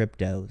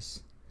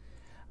 cryptos.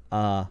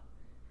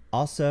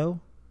 Also,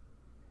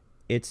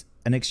 it's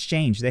an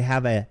exchange. They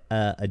have a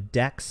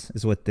DEX,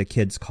 is what the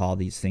kids call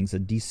these things, a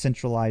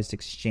decentralized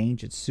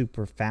exchange. It's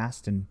super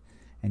fast and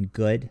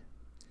good.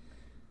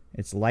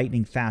 It's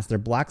lightning fast. Their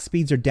block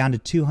speeds are down to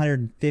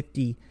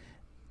 250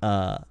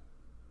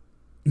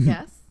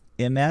 Yes.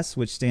 ms,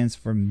 which stands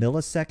for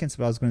milliseconds.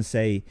 But I was going to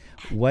say,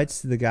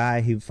 what's the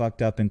guy who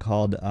fucked up and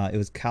called, it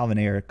was Calvin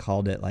Ayre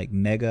called it like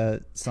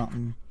mega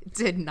something.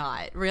 Did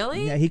not.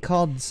 Really? Yeah, he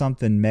called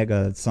something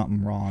mega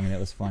something wrong, and it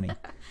was funny.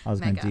 I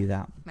was going to do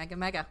that.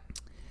 Mega.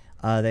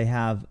 They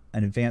have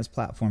an advanced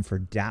platform for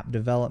dApp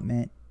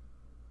development.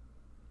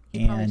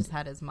 He probably And just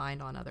had his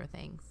mind on other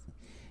things.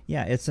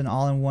 yeah, it's an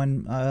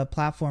all-in-one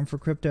platform for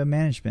crypto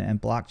management and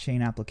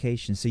blockchain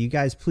applications. So you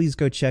guys, please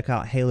go check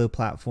out Halo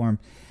Platform.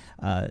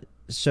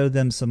 Show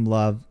them some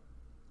love,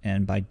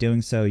 and by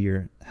doing so,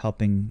 you're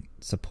helping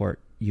support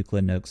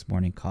Euclid and Oaks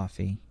Morning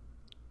Coffee.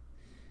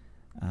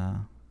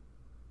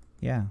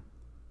 Yeah.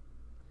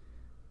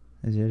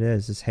 It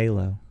is. It's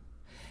Halo.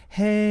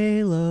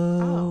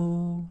 Halo.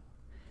 Oh.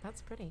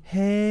 That's pretty.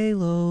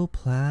 Halo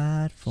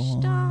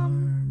Platform.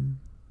 Stum.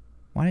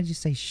 Why did you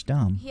say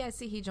stum? Yeah, I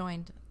see he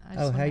joined.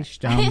 Oh, hey, I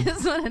Stum.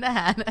 just wanted to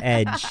add.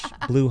 Edge.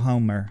 Blue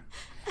Homer.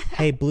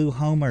 Hey, Blue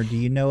Homer, do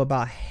you know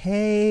about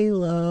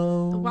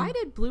Halo Why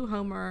did Blue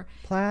Homer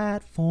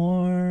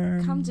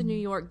Platform? come to New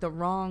York the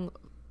wrong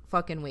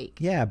fucking week?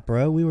 Yeah,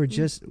 bro, we're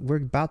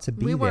about to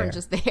be We there. weren't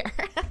just there.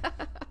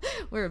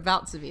 We're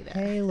about to be there.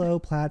 Halo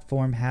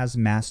Platform has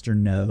master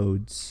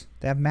nodes.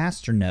 They have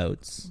master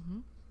nodes,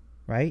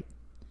 right?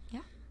 Yeah.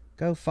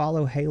 Go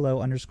follow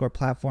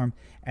Halo_platform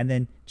and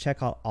then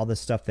check out all the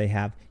stuff they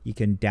have. You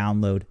can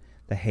download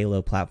the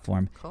Halo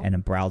platform and a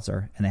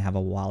browser, and they have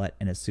a wallet,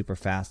 and it's super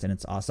fast, and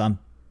it's awesome.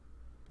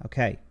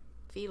 Okay,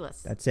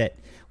 Feeless. that's it.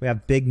 We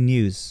have big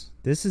news.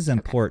 This is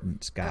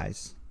important,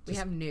 guys. We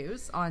have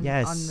news on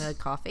Yes. the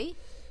coffee.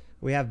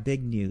 We have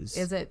big news.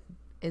 Is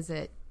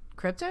it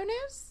crypto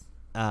news?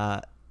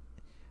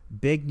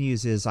 Big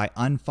news is I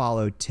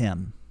unfollowed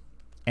Tim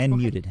and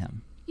muted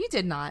him. You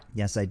did not.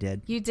 Yes, I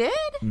did. You did?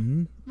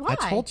 Mm-hmm. Why?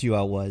 I told you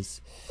I was.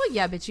 Well,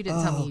 yeah, but you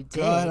didn't tell me you did.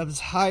 God, I'm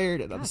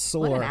tired and I'm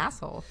sore. What an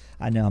asshole.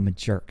 I know, I'm a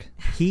jerk.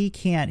 He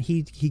can't.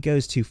 He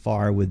goes too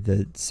far with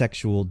the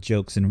sexual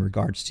jokes in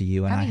regards to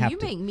you, and I I mean, have you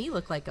to. make me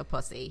look like a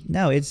pussy.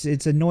 No, it's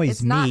annoys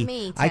It's me. not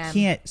me, I Tim.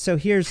 can't. So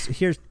here's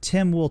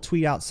Tim will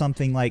tweet out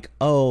something like,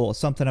 "Oh,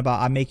 something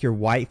about I make your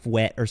wife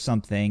wet" or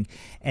something,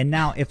 and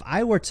now if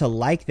I were to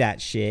like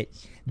that shit,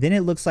 then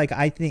it looks like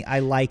I think I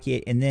like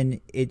it, and then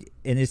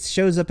it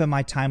shows up in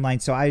my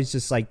timeline. So I was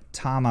just like,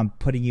 Tom, I'm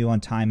putting you on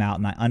timeout,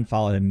 and I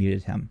unfollowed and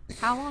muted him.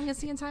 How long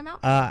is he in timeout?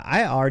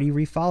 I already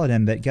refollowed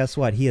him, but guess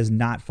what? He has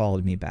not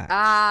followed me back.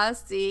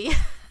 See.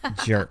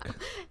 Jerk.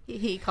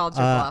 he called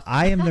your bluff.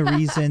 I am the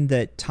reason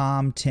that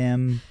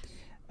Tim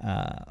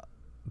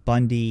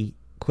Bundy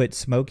quit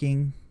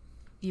smoking.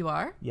 You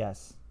are?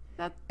 Yes.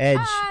 That, Edge.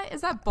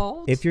 Is that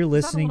bold? If you're Is that a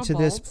listening to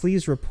little this, bold?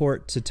 please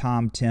report to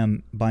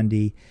Tim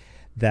Bundy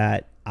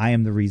that I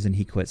am the reason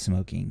he quit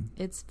smoking.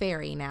 It's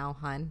fairy now,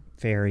 hun.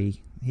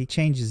 Very. He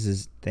changes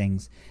his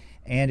things.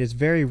 And it's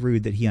very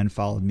rude that he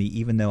unfollowed me,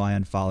 even though I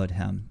unfollowed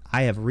him.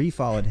 I have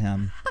refollowed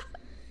him.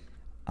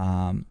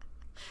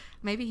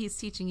 Maybe he's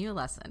teaching you a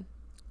lesson.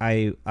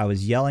 I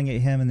was yelling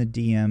at him in the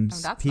DMs.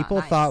 Oh, that's People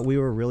not nice. thought we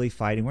were really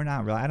fighting. We're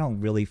not really. I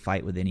don't really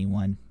fight with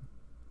anyone.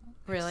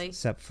 Really?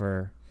 Except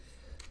for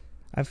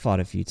I've fought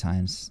a few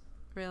times.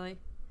 Really?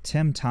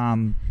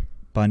 Tom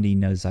Bundy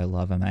knows I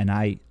love him, and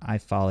I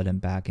followed him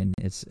back, and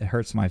it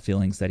hurts my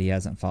feelings that he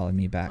hasn't followed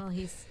me back. Well,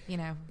 he's,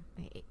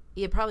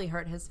 it probably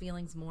hurt his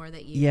feelings more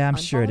that you. Yeah, I'm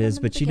sure it unfollowed is, him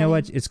in but the you know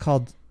what? beginning. It's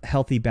called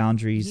healthy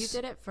boundaries. You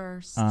did it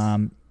first.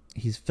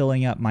 He's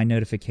filling up my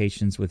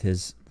notifications with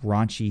his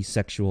raunchy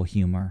sexual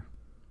humor.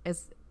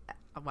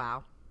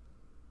 Wow.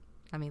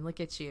 I mean,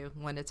 look at you,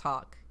 want to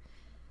talk.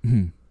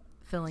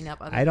 Filling up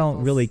other I don't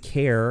people's- really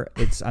care.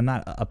 I'm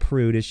not a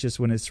prude. It's just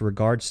when it's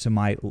regards to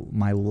my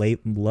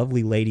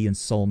lovely lady and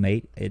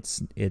soulmate,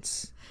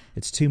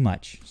 it's too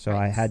much. So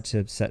I had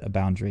to set a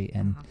boundary,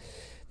 and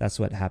that's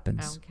what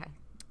happens. Okay.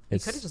 You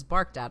It's- could have just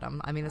barked at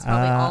him. I mean, that's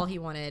probably all he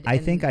wanted. I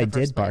in think the I first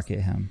did bark place.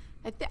 at him.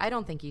 I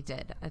don't think you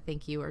did. I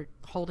think you were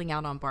holding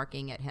out on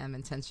barking at him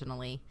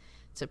intentionally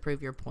to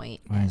prove your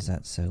point. Why is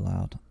that so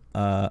loud?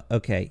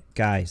 Okay,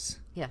 guys.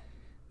 Yeah.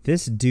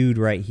 This dude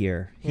right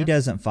here, he Yes.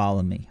 doesn't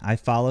follow me. I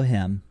follow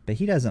him, but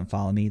he doesn't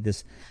follow me. Were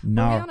we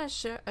on a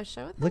show with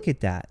him? Look at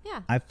that.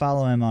 Yeah. I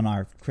follow him on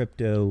our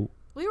crypto.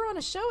 We were on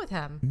a show with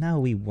him. No,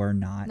 we were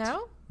not.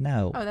 No?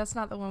 No. Oh, that's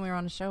not the one we were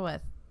on a show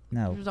with.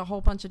 No. There's a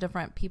whole bunch of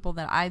different people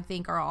that I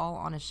think are all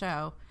on a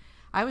show.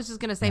 I was just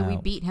gonna say we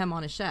No. beat him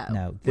on a show.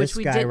 No, which this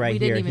we guy did, right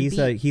we here, didn't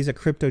even he's a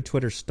crypto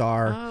Twitter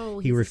star. Oh,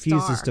 he he's a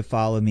refuses star. to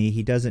follow me.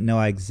 He doesn't know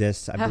I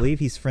exist. I believe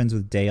he's friends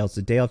with Dale.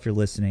 So Dale, if you're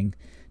listening,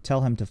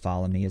 tell him to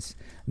follow me.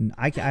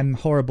 I'm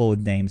horrible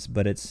with names,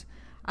 but it's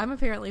I'm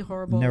apparently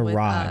horrible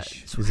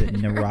Niraj. with Is it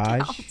Twitter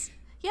Niraj? accounts.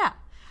 Yeah,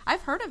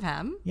 I've heard of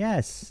him.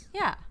 yes.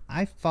 Yeah.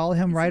 I follow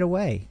him right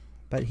away,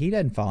 but he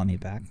doesn't follow me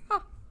back.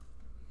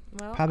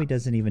 Well, Probably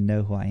doesn't even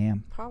know who I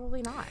am.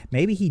 probably not.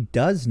 Maybe he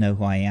does know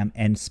who I am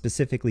and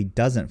specifically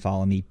doesn't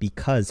follow me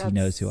because he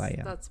knows who I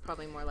am. That's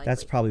probably more likely.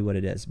 That's probably what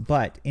it is.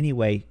 But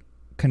anyway,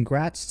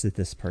 congrats to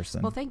this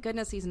person. Well, thank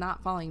goodness he's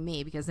not following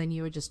me, because then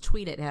you would just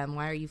tweet at him,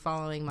 "Why are you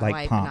following my like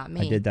wife Pomp. and not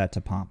me?" I did that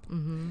to Pomp.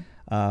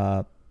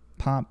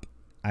 Pomp,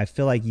 I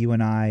feel like you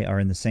and I are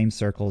in the same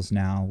circles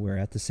now. We're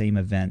at the same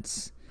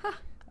events.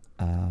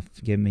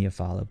 Give me a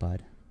follow,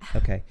 bud.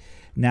 Okay.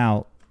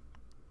 Now,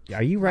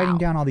 are you writing Wow.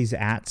 down all these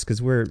ats?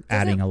 Because we're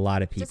adding a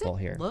lot of Does people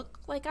it here. look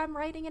like I'm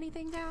writing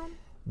anything down?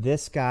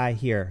 This guy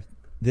here,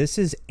 this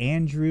is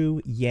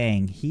Andrew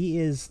Yang. He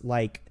is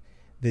like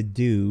the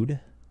dude.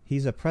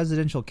 He's a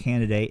presidential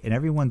candidate, and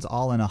everyone's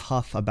all in a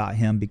huff about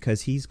him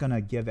because he's going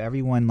to give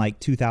everyone like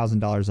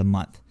 $2,000 a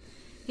month.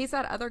 He's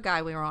that other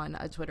guy we were on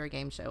a Twitter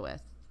game show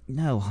with.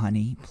 No,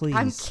 honey, please.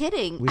 I'm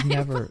kidding. We've I'm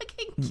never.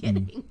 fucking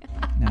kidding.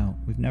 No,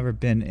 we've never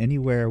been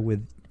anywhere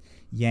with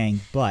Yang,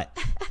 but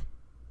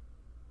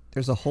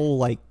there's a whole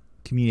like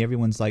community.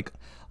 Everyone's like,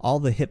 all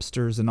the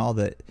hipsters and all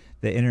the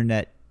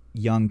internet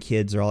young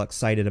kids are all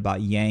excited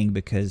about Yang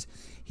because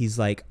he's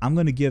like, I'm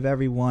going to give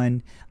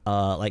everyone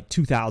like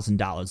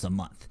 $2,000 a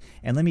month.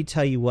 And let me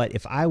tell you what,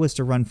 if I was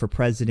to run for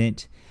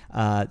president,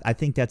 I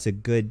think that's a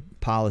good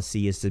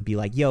policy, is to be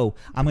like, yo,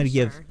 I'm going to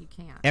give Sure, you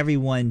can't.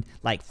 everyone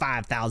like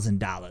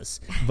 $5,000.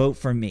 Vote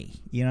for me.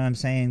 You know what I'm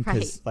saying?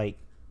 Because like,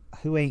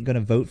 who ain't going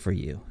to vote for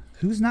you?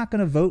 Who's not going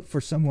to vote for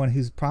someone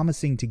who's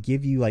promising to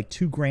give you like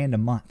 $2,000 a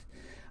month?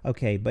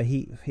 Okay, but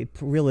he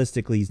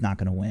realistically, he's not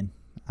going to win.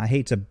 I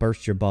hate to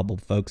burst your bubble,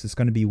 folks. It's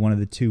going to be one of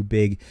the two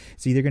big.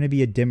 It's either going to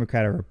be a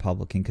Democrat or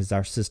Republican, because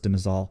our system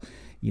is all,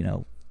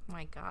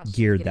 My gosh,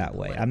 geared getting that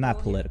way. I'm not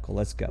political here. political.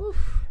 Let's go.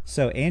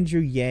 So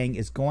Andrew Yang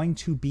is going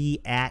to be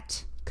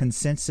at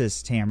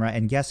Consensus, Tamara,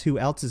 and guess who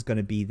else is going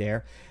to be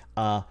there?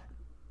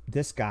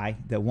 This guy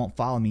that won't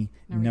follow me,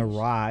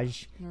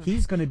 Niraj.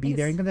 He's going to be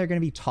there. They're going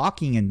to be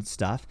talking and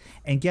stuff.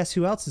 And guess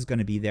who else is going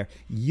to be there?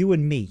 You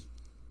and me.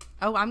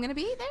 Oh, I'm gonna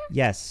be there.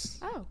 Yes.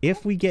 Oh,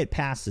 if we get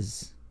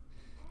passes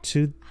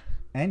to,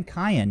 and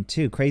Kyan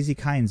too. Crazy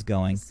Kyan's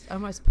going.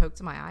 Almost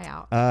poked my eye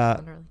out.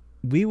 Literally.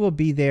 We will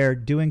be there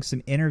doing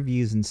some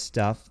interviews and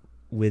stuff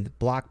with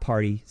Block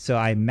Party. So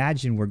I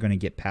imagine we're going to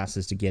get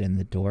passes to get in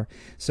the door.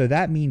 So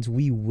that means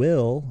we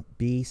will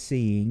be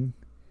seeing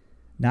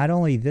not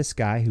only this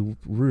guy who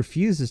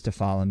refuses to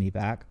follow me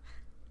back,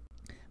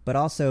 but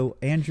also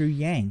Andrew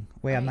Yang.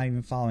 Wait, I'm Right. not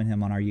even following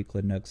him on our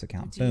Euclid Noakes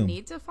account. Do you Boom.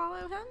 need to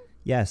follow him?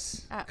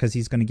 Yes, Oh. because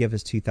he's going to give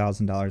us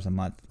 $2,000 a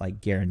month,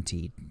 like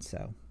guaranteed.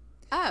 So,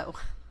 Oh,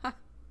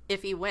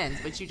 if he wins,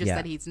 but you just Yeah.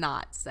 said he's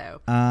not.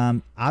 So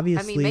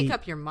obviously, I mean, make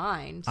up your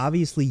mind.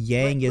 obviously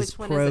Yang Which is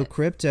one is pro it?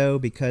 crypto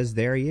because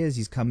there he is.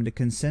 He's coming to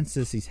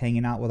Consensus. He's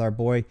hanging out with our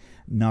boy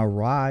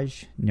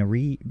Niraj.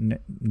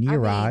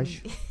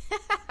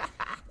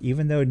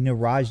 Even though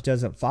Niraj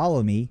doesn't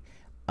follow me,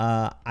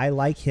 I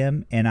like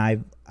him and I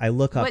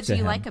look up What to do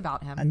you him. like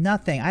about him?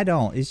 Nothing. I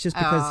don't. It's just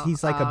because Oh,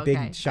 he's like a okay.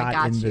 I big shot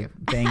got in you.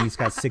 the thing. He's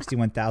got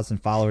 61,000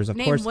 followers. Of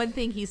Name course, one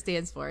thing he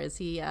stands for. Is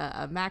he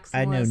a maximalist?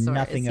 I know or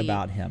nothing is he...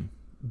 about him,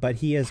 but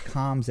he is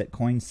comms at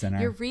Coin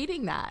Center. You're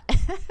reading that.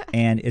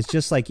 And it's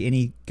just like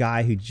any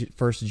guy who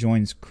first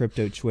joins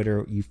crypto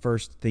Twitter.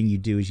 First thing you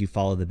do is you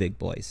follow the big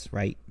boys,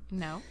 right?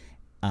 No.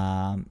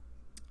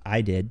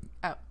 I did,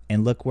 Oh.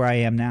 and look where I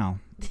am now.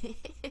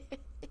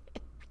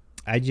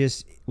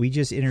 We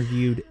just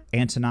interviewed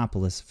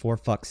Antonopoulos, for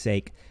fuck's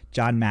sake,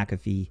 John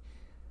McAfee,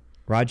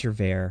 Roger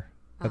Ver,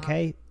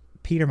 okay,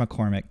 Peter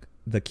McCormick,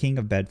 the King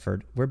of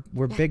Bedford.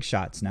 We're big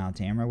shots now,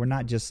 Tamara. We're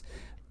not just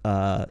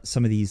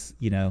some of these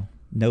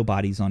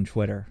nobodies on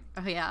Twitter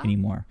Oh yeah.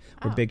 anymore.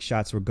 We're Oh. big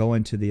shots. We're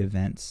going to the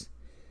events.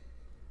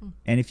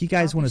 And if you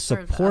guys I'll want be to sure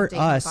to support update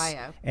my us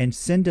bio. and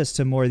send us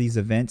to more of these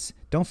events,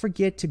 don't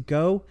forget to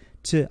go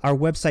to our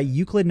website,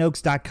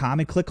 euclidnoakes.com,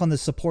 and click on the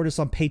support us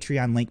on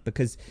Patreon link,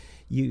 because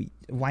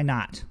why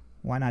not?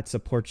 Why not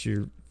support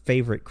your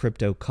favorite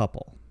crypto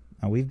couple?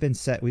 We've been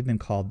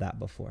called that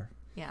before.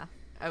 Yeah.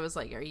 I was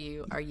like, are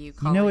you You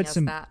calling know, us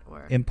it's that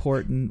or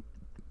important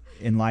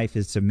in life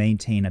is to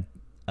maintain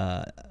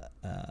a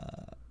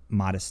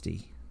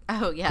modesty.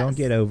 Oh yes. Don't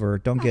get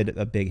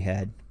a big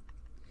head.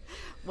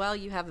 Well,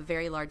 you have a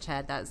very large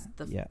head. That's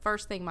the Yeah.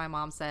 first thing my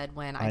mom said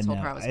when I told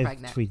her I was I've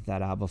pregnant. tweeted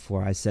that out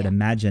before. I said, Yeah.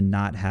 imagine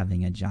not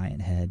having a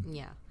giant head.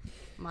 Yeah.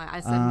 I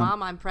said,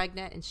 Mom, I'm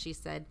pregnant. And she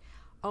said,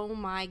 oh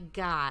my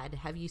God,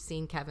 have you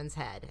seen Kevin's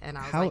head? And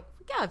I was How- like,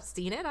 yeah, I've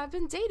seen it. I've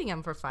been dating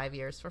him for 5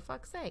 years, for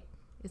fuck's sake.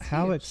 It's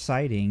How huge.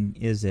 exciting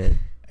is it?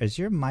 Is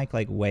your mic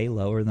like way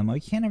lower than mine?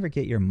 You can't ever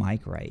get your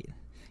mic right.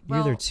 You're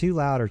either Well, too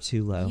loud or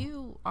too low.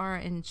 You are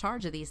in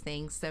charge of these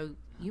things, so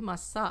you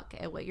must suck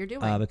at what you're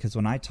doing. Because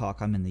when I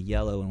talk, I'm in the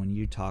yellow, and when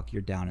you talk,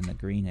 you're down in the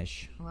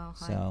greenish. Well,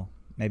 so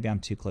maybe I'm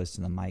too close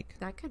to the mic.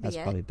 That could be That's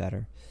it. probably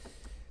better.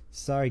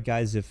 Sorry,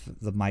 guys, if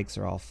the mics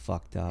are all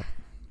fucked up.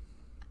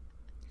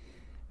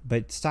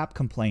 But stop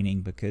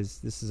complaining, because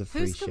this is a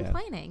free Who's show.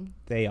 complaining?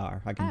 They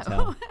are. I can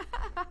Oh.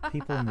 tell.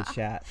 People in the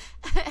chat.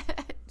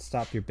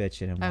 Stop your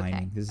bitching and whining.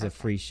 Okay, This is a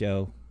free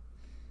show.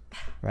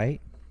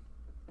 Right?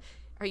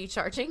 Are you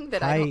charging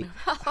that I don't know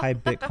about? Hi,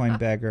 Bitcoin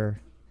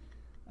Beggar.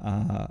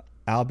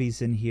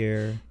 Albie's in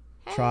here.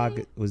 Hey.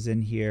 Trog was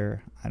in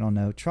here. I don't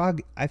know.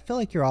 Trog, I feel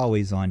like you're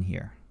always on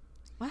here.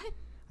 What?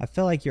 I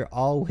feel like you're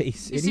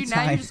always. So now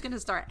Anytime. you're just going to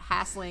start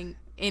hassling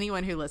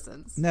anyone who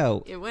listens.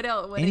 No. What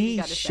else? What have Any you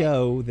got to say?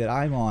 show that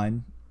I'm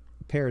on,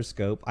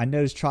 Periscope, I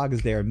notice Trog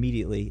is there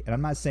immediately. And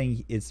I'm not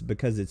saying it's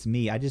because it's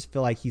me. I just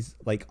feel like he's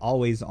like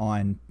always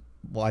on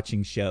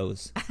watching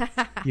shows.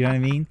 You know what I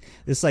mean?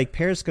 It's like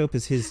Periscope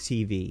is his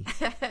TV.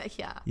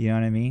 Yeah, You know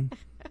what I mean?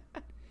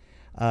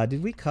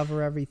 Did we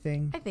cover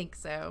everything? I think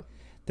so.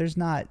 There's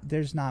not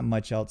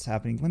much else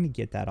happening. Let me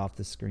get that off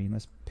the screen.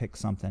 Let's pick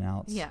something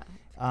else. Yeah.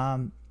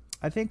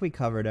 I think we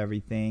covered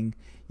everything.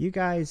 You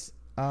guys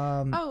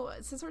Oh,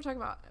 since we're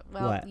talking about,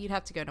 well, What? you'd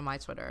have to go to my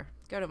Twitter.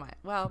 Go to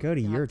go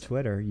to you your have to-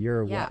 Twitter.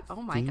 Your Yeah. what?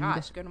 Oh my feed?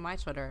 gosh, go to my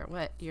Twitter.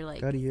 What? You're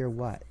like, Go to your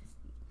what?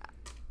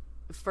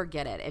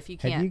 forget it. If you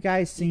Have can't, you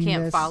guys seen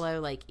can't this?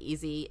 follow like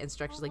easy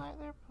instructions.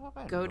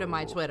 Like, go to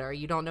my Twitter.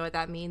 You don't know what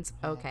that means?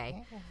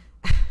 Okay.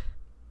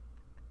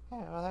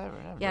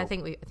 Yeah, I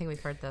think we've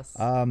heard this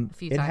a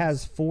few It times.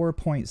 has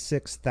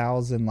 4.6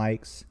 thousand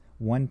likes,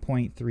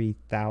 1.3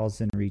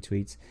 thousand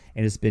retweets,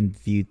 and it's been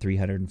viewed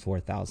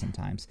 304,000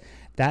 times.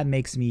 That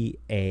makes me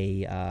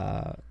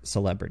a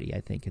celebrity,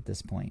 I think, at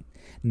this point.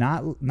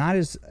 Not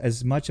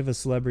as much of a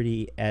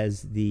celebrity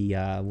as the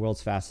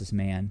world's fastest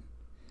man,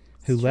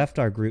 who left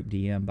our group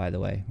DM, by the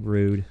way.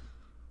 Rude.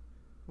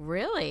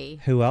 Really?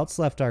 Who else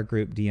left our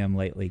group DM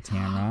lately,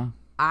 Tamara?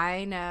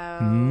 I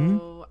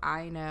know.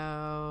 I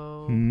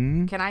know.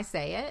 Hmm? Can I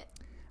say it?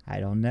 I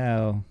don't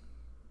know.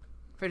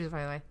 Producer,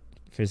 by the way.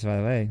 First by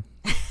the way.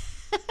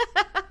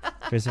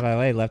 First by the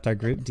way, left our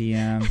group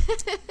DM.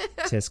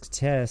 Tisk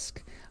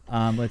tisk.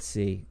 Let's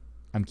see.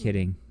 I'm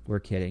kidding. We're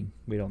kidding.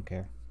 We don't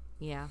care.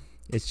 Yeah.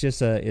 It's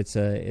just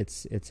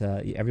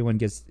everyone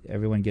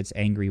gets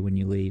angry when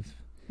you leave,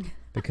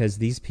 because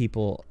these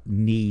people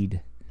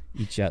need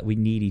each other. We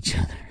need each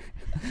other.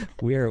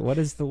 What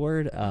is the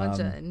word? Bunch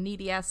of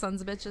needy ass sons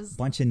of bitches.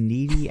 Bunch of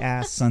needy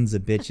ass sons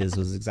of bitches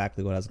was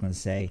exactly what I was going to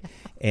say.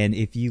 And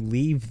if you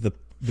leave the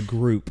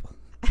group,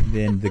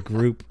 then the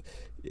group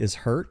is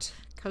hurt.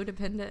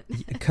 Codependent.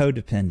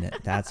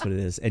 Codependent. That's what it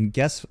is. And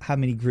guess how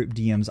many group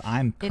DMs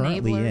I'm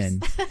currently in?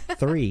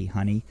 3,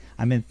 honey.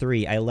 I'm in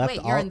 3. I left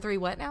Wait, you're all in 3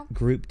 what now?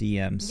 group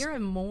DMs You're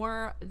in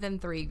more than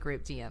 3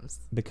 group DMs.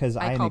 because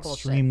I am call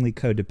bullshit. extremely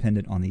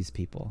codependent on these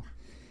people.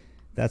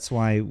 That's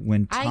why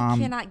when I Tom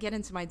cannot get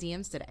into my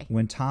DMs today.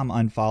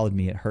 unfollowed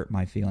me, it hurt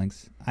my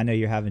feelings. I know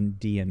you're having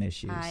DM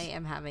issues. I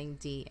am having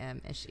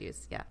DM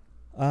issues. Yeah.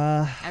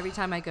 Uh, Every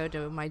time I go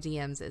to my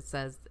DMs, it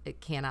says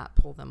it cannot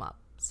pull them up.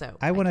 So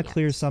I want to can't.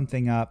 clear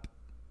something up.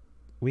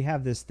 We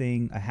have this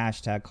thing, a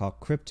hashtag called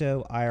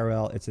Crypto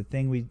IRL. It's a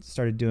thing we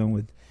started doing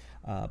with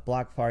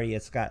Block Party.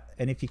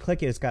 And if you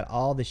click it, it's got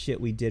all the shit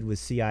we did with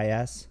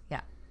CIS.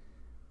 Yeah.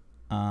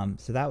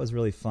 So that was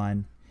really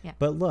fun. Yeah.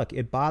 But look,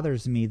 it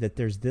bothers me that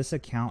there's this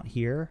account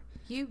here.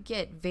 You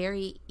get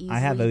very easily I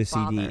have OCD.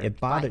 bothered It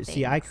by bothers.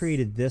 See, I things.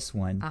 created this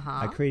one. Uh-huh.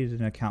 I created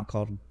an account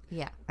called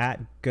Yeah.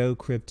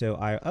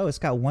 @GoCryptoIRL. Oh, it's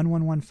got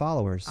 111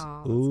 followers.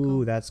 Oh, that's Ooh,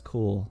 cool. that's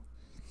cool.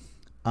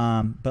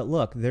 But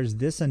look, there's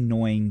this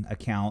annoying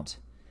account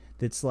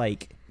that's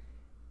like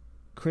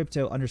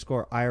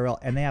crypto_IRL,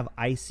 and they have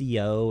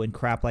ICO and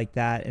crap like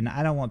that. And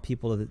I don't want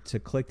people to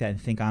click that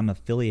and think I'm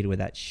affiliated with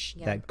that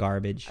Yeah. that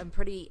garbage. I'm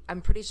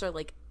pretty sure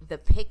like the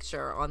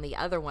picture on the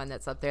other one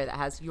that's up there that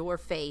has your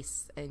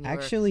face and your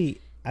Actually,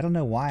 I don't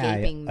know why I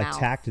gaping mouth.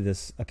 attacked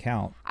this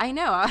account. I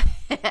know.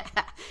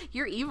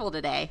 You're evil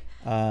today.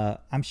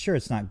 I'm sure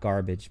it's not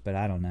garbage, but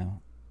I don't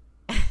know.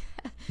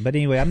 But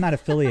anyway, I'm not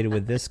affiliated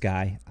with this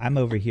guy. I'm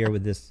over here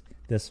with this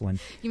one.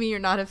 You mean you're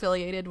not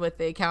affiliated with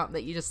the account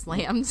that you just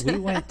slammed? We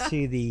went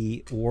to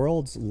the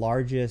world's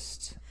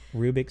largest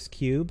Rubik's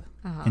Cube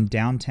in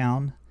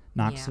downtown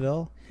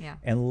Knoxville. Yeah.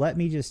 And let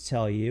me just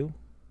tell you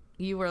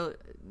You were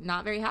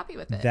not very happy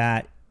with it.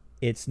 that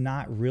it's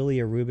not really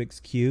a Rubik's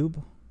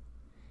Cube.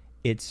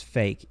 It's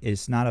fake.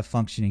 It's not a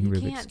functioning you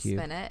Rubik's can't Cube.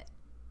 spin it.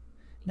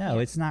 No,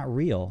 it's not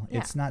real. Yeah.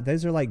 It's not.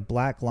 Those are like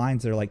black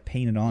lines that are like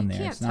painted on You there.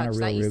 can't It's not a touch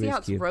real that. You Rubik's see how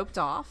it's Cube. roped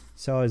off?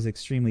 So I was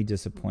extremely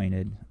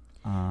disappointed.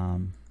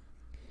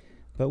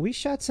 But we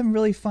shot some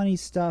really funny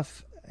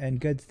stuff and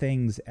good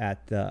things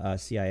at the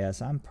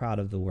CIS. I'm proud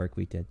of the work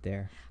we did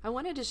there. I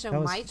wanted to show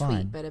That was my fun.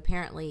 tweet, but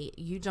apparently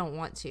you don't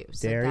want to.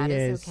 So There that he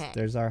is is. okay.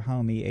 There's our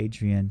homie,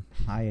 Adrian.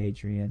 Hi,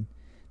 Adrian.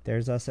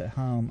 There's us at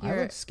home. I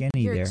You're- look skinny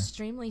You're there.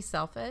 extremely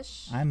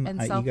selfish I'm and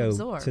an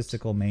self-absorbed.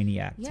 egotistical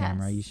maniac,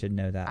 Tamara. Yes. You should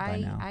know that by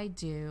now. I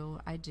do.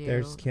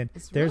 There's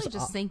It's there's really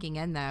just sinking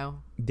in though.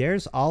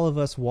 There's all of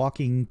us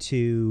walking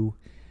to.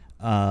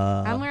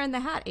 I'm wearing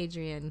the hat,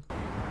 Adrian.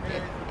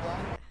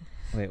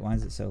 Wait, why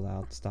is it so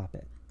loud? Stop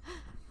it.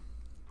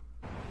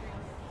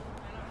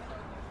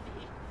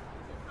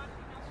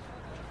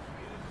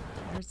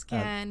 There's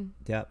Ken.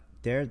 Yep.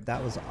 There.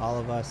 That was all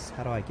of us.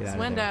 How do I get This out of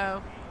there?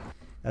 window.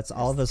 That's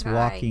all of us Sky.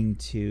 walking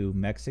to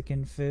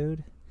Mexican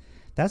food.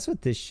 That's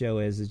what this show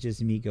is. It's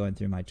just me going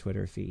through my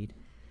Twitter feed.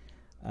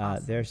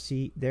 Awesome.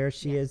 There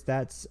she is.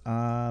 That's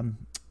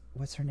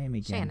what's her name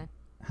again? Shannon.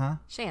 Huh?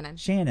 Shannon.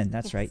 Shannon.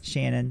 That's Yes. right.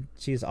 Shannon.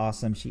 She's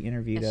awesome. She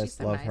interviewed Yeah, us. she's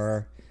so Love nice.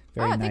 her.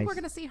 Very I nice. think we're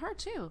gonna see her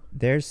too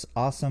There's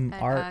awesome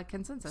at art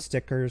Consensus.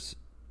 stickers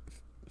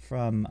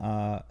from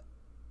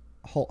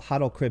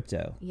Huddle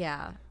Crypto.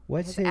 Yeah.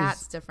 What's his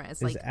ad's different.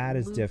 It's his like ad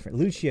is Luke- different.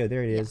 Lucio,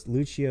 there it Yeah. is.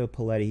 Lucio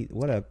Paletti.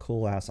 What a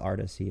cool ass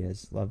artist he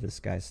is. Love this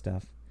guy's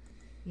stuff.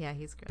 Yeah,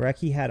 he's great.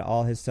 Brecky had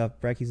all his stuff.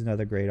 Brecky's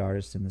another great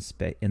artist in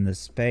the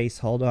space.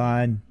 Hold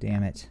on,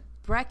 damn it!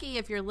 Brecky,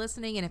 if you're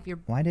listening and if you're,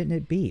 Why didn't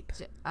it beep?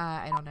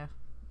 I don't know.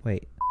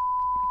 Wait,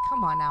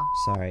 Come on now.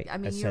 sorry, I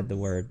mean, said the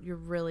word. You're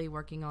really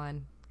working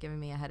on giving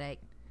me a headache.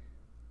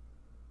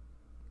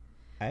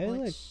 I look.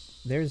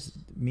 Which- There's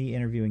me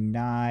interviewing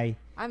Nye.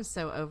 I'm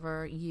so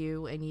over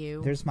you and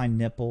you. There's my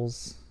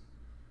nipples.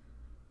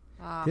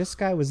 Ah, This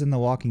guy was in The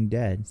Walking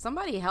Dead.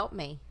 somebody help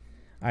me.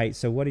 All right,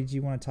 so what did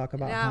you want to talk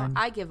about? No, hon?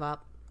 I give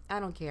up. I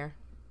don't care.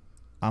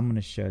 I'm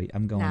gonna show you.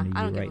 I'm going No, to you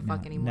I don't right give a now.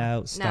 fuck anymore.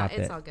 No, stop no,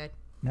 it's it. all good.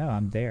 No,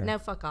 I'm there. No,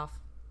 fuck off.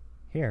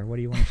 Here, what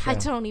do you want to show? I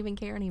don't even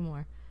care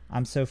anymore.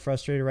 I'm so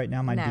frustrated right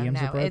now. My no,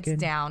 DMs are broken.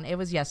 it's down. It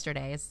was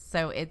yesterday.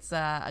 So it's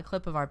a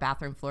clip of our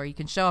bathroom floor. You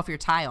can show off your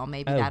tile.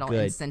 Maybe Oh, that'll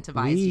good.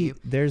 incentivize you.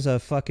 There's a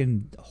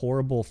fucking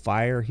horrible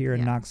fire here in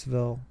Yeah.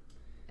 Knoxville.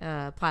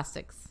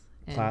 Plastics.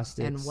 And,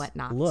 Plastics and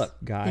whatnot. Look,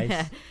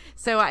 guys.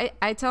 So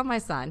I tell my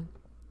son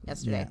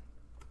yesterday. Yeah.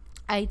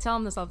 I tell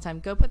him this all the time.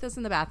 Go put this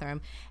in the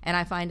bathroom, and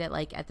I find it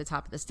like at the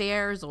top of the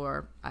stairs,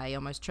 or I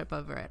almost trip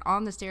over it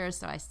on the stairs.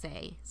 So I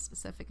say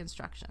specific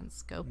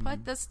instructions: go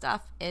put this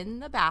stuff in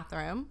the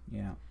bathroom,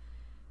 Yeah,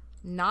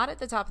 not at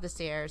the top of the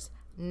stairs,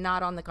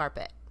 not on the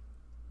carpet.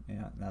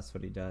 yeah, that's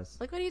what he does.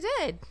 Look what he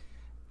did.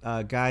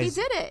 Guys,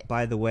 He did it.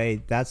 By the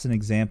way, that's an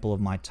example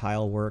of my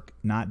tile work.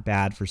 Not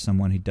bad for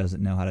someone who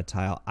doesn't know how to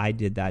tile. I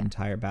did that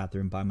entire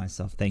bathroom by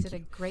myself. Thank Did you.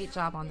 a great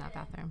job on that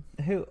bathroom.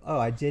 Who? Oh,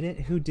 I did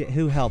it. Who did?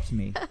 Who helped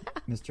me?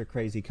 Mr.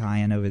 Crazy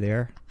Kyan over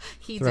there.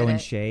 He Throwing did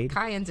it. shade.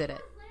 Kyan did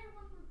it.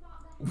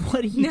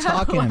 What are you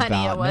talking honey,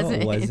 about? It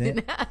wasn't. No, it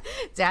wasn't.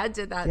 Dad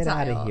did that Get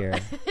out tile. of here.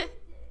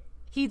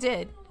 He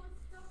did.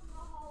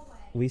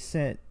 We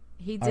sent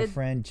He our did.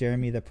 friend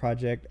Jeremy the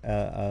project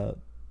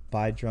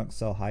buy drunk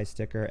sell high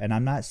sticker, and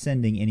I'm not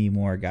sending any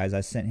more, guys.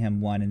 I sent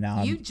him one, and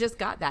now You I'm just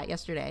got that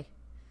yesterday.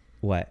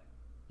 what?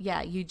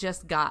 Yeah, you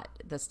just got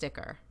the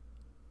sticker.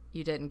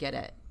 You didn't get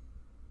it.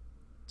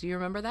 Do you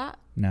remember that?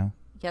 No.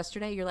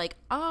 Yesterday, you're like,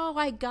 oh,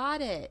 I got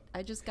it.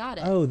 I just got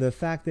it. Oh, the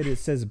fact that it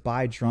says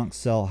buy drunk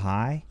sell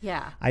high.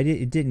 Yeah.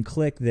 It didn't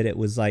click that it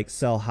was like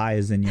sell high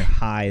as in your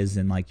high as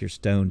in like you're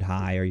stoned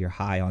high or you're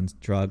high on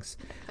drugs.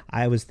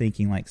 I was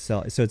thinking like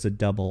sell, so it's a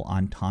double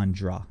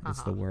entendre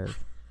is the word.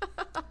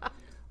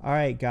 All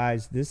right,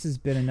 guys, this has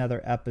been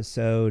another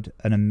episode,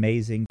 an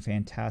amazing,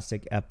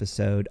 fantastic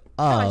episode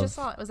Oh, I of just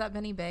saw it. Was that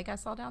Benny Big I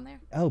saw down there?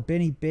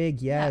 Benny Big,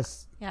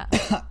 yes. Yeah.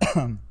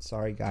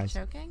 Sorry, guys.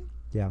 Choking?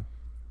 Yeah.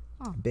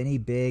 Oh. Benny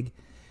Big.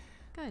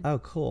 Good. Oh,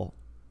 cool.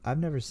 I've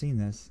never seen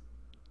this.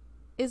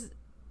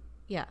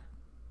 Yeah.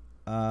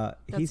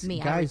 He's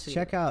me, I guys,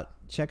 retweeted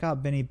check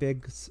out Benny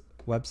Big's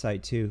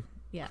website too.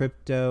 Yeah.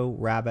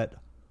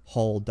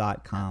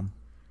 CryptoRabbitHole.com.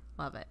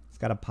 Love it. It's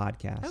got a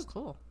podcast. Oh,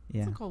 cool.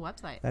 Yeah. It's a cool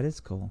website. That is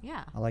cool.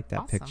 Yeah, I like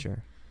that awesome.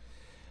 picture.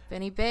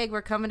 Benny Big,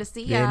 we're coming to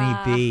see Benny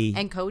ya. B.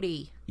 And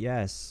Cody.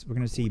 Yes, we're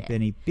gonna see Cool.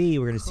 Benny B.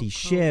 We're gonna see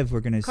Coco. Shiv. We're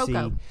gonna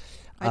Coco. see.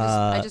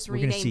 I just we're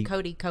gonna renamed see-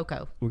 Cody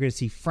Coco. We're gonna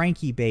see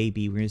Frankie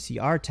Baby. We're gonna see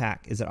Artak.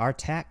 Is it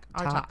Artak?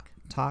 Artak.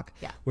 Talk.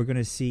 Yeah. We're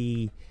gonna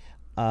see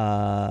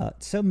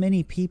so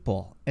many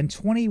people, and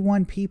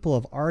 21 people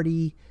have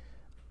already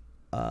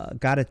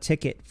got a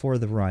ticket for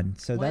the run.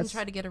 So One that's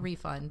tried to get a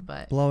refund,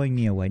 but blowing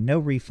me away.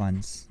 No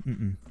refunds.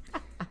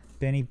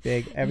 Benny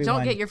Big. you Everyone.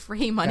 don't get your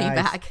free money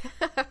guys,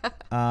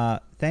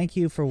 back. Thank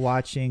you for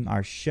watching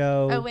our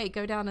show. Oh wait,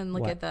 go down and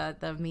look What? at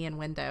the me and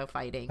Window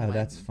fighting. Oh, one.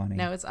 that's funny.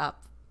 No, it's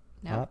up.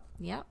 No. Up?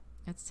 Yep.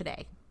 It's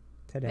today.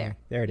 Today.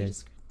 There it You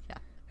is. just- yeah.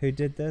 Who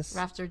did this?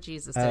 Raptor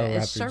Jesus Oh, did it.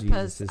 It's Raptor Jesus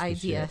Sherpa's is the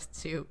idea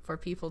for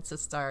people to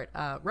start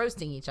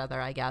roasting each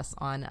other, I guess,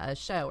 on a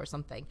show or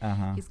something.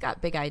 Uh-huh. He's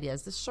got big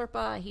ideas. This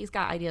Sherpa, he's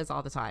got ideas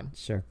all the time.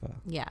 Sherpa.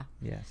 Yeah.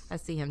 Yes. I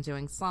see him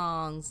doing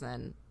songs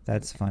and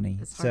That's funny.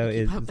 It's hard So to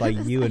keep it's up like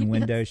with you his and ideas.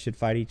 Windows should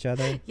fight each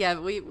other. yeah,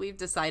 we've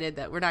decided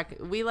that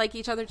we like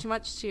each other too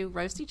much to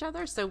roast each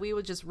other, so we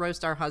would just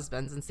roast our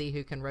husbands and see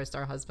who can roast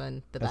our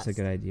husband the That's best.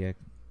 a good idea.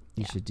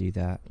 You Yeah. should do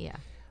that. Yeah.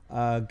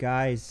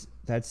 Guys,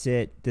 That's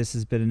it. This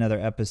has been another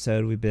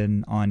episode. We've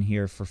been on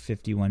here for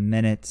 51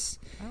 minutes.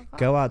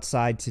 Go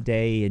outside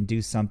today and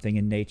do something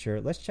in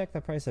nature. Let's check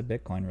the price of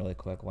Bitcoin really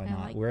quick. Why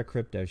not? We're a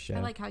crypto show. I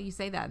like how you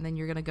say that, and then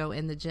you're going to go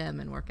in the gym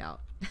and work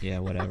out. Yeah,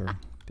 whatever.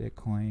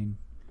 Bitcoin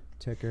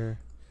ticker.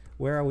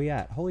 Where are we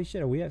at? Holy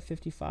shit, are we at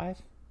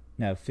 55?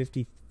 No,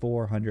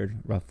 5,400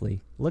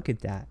 roughly. Look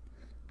at that.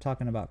 I'm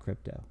talking about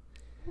crypto.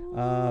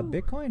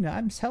 Bitcoin,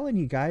 I'm telling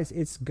you guys,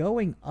 it's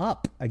going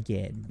up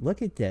again.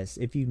 Look at this.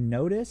 If you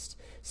noticed,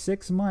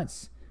 6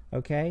 months,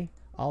 okay,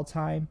 all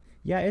time.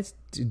 Yeah, it's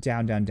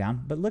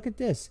down, but look at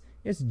this.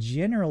 It's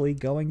generally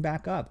going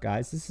back up,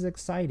 guys. This is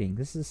exciting.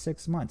 This is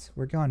 6 months.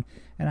 We're going,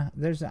 and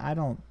there's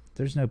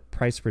no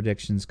price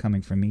predictions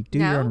coming from me. Do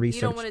your own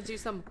research. You don't want to do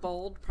some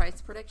bold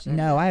price prediction?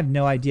 No, I have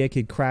no idea. It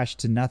could crash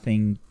to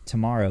nothing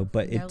tomorrow,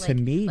 but to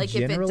me,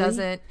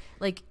 generally,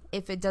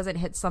 if it doesn't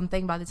hit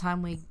something by the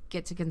time we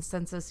get to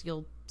consensus,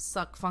 you'll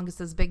suck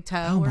Fungus's big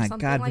toe. Oh or my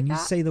something god! like When that. you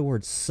say the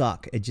word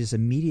 "suck," it just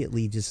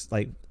immediately just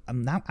like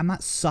I'm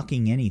not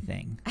sucking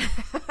anything.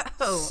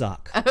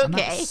 Suck. Okay. I'm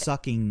not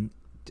sucking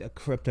a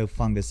crypto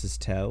fungus's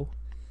toe.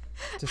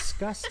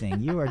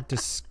 Disgusting. You are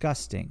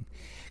disgusting.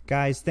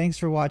 Guys, thanks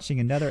for watching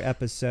another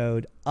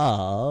episode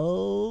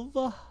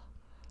of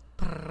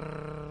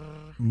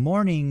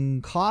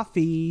Morning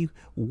Coffee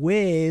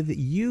with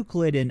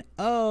Euclid and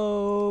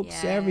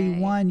Oaks. Yay.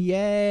 Everyone,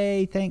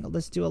 yay.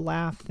 Let's do a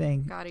laugh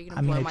thing. God, are you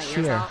going to blow my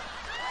ears out?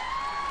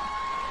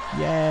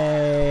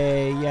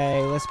 Yay,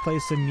 yay. Let's play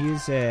some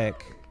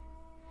music.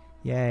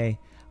 Yay.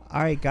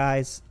 All right,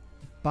 guys.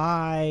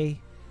 Bye.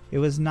 It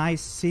was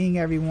nice seeing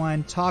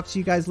everyone. Talk to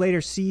you guys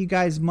later. See you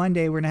guys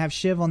Monday. We're going to have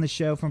Shiv on the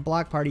show from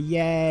Block Party.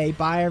 Yay.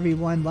 Bye,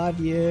 everyone. Love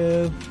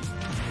you.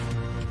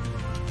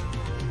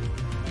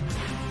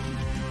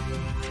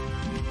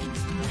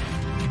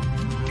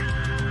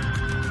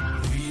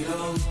 We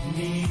don't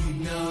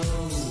need no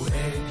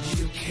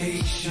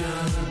education.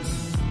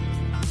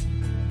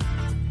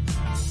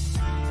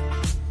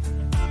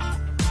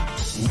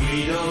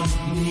 We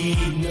don't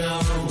need no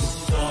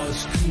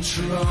thought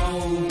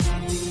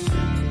control.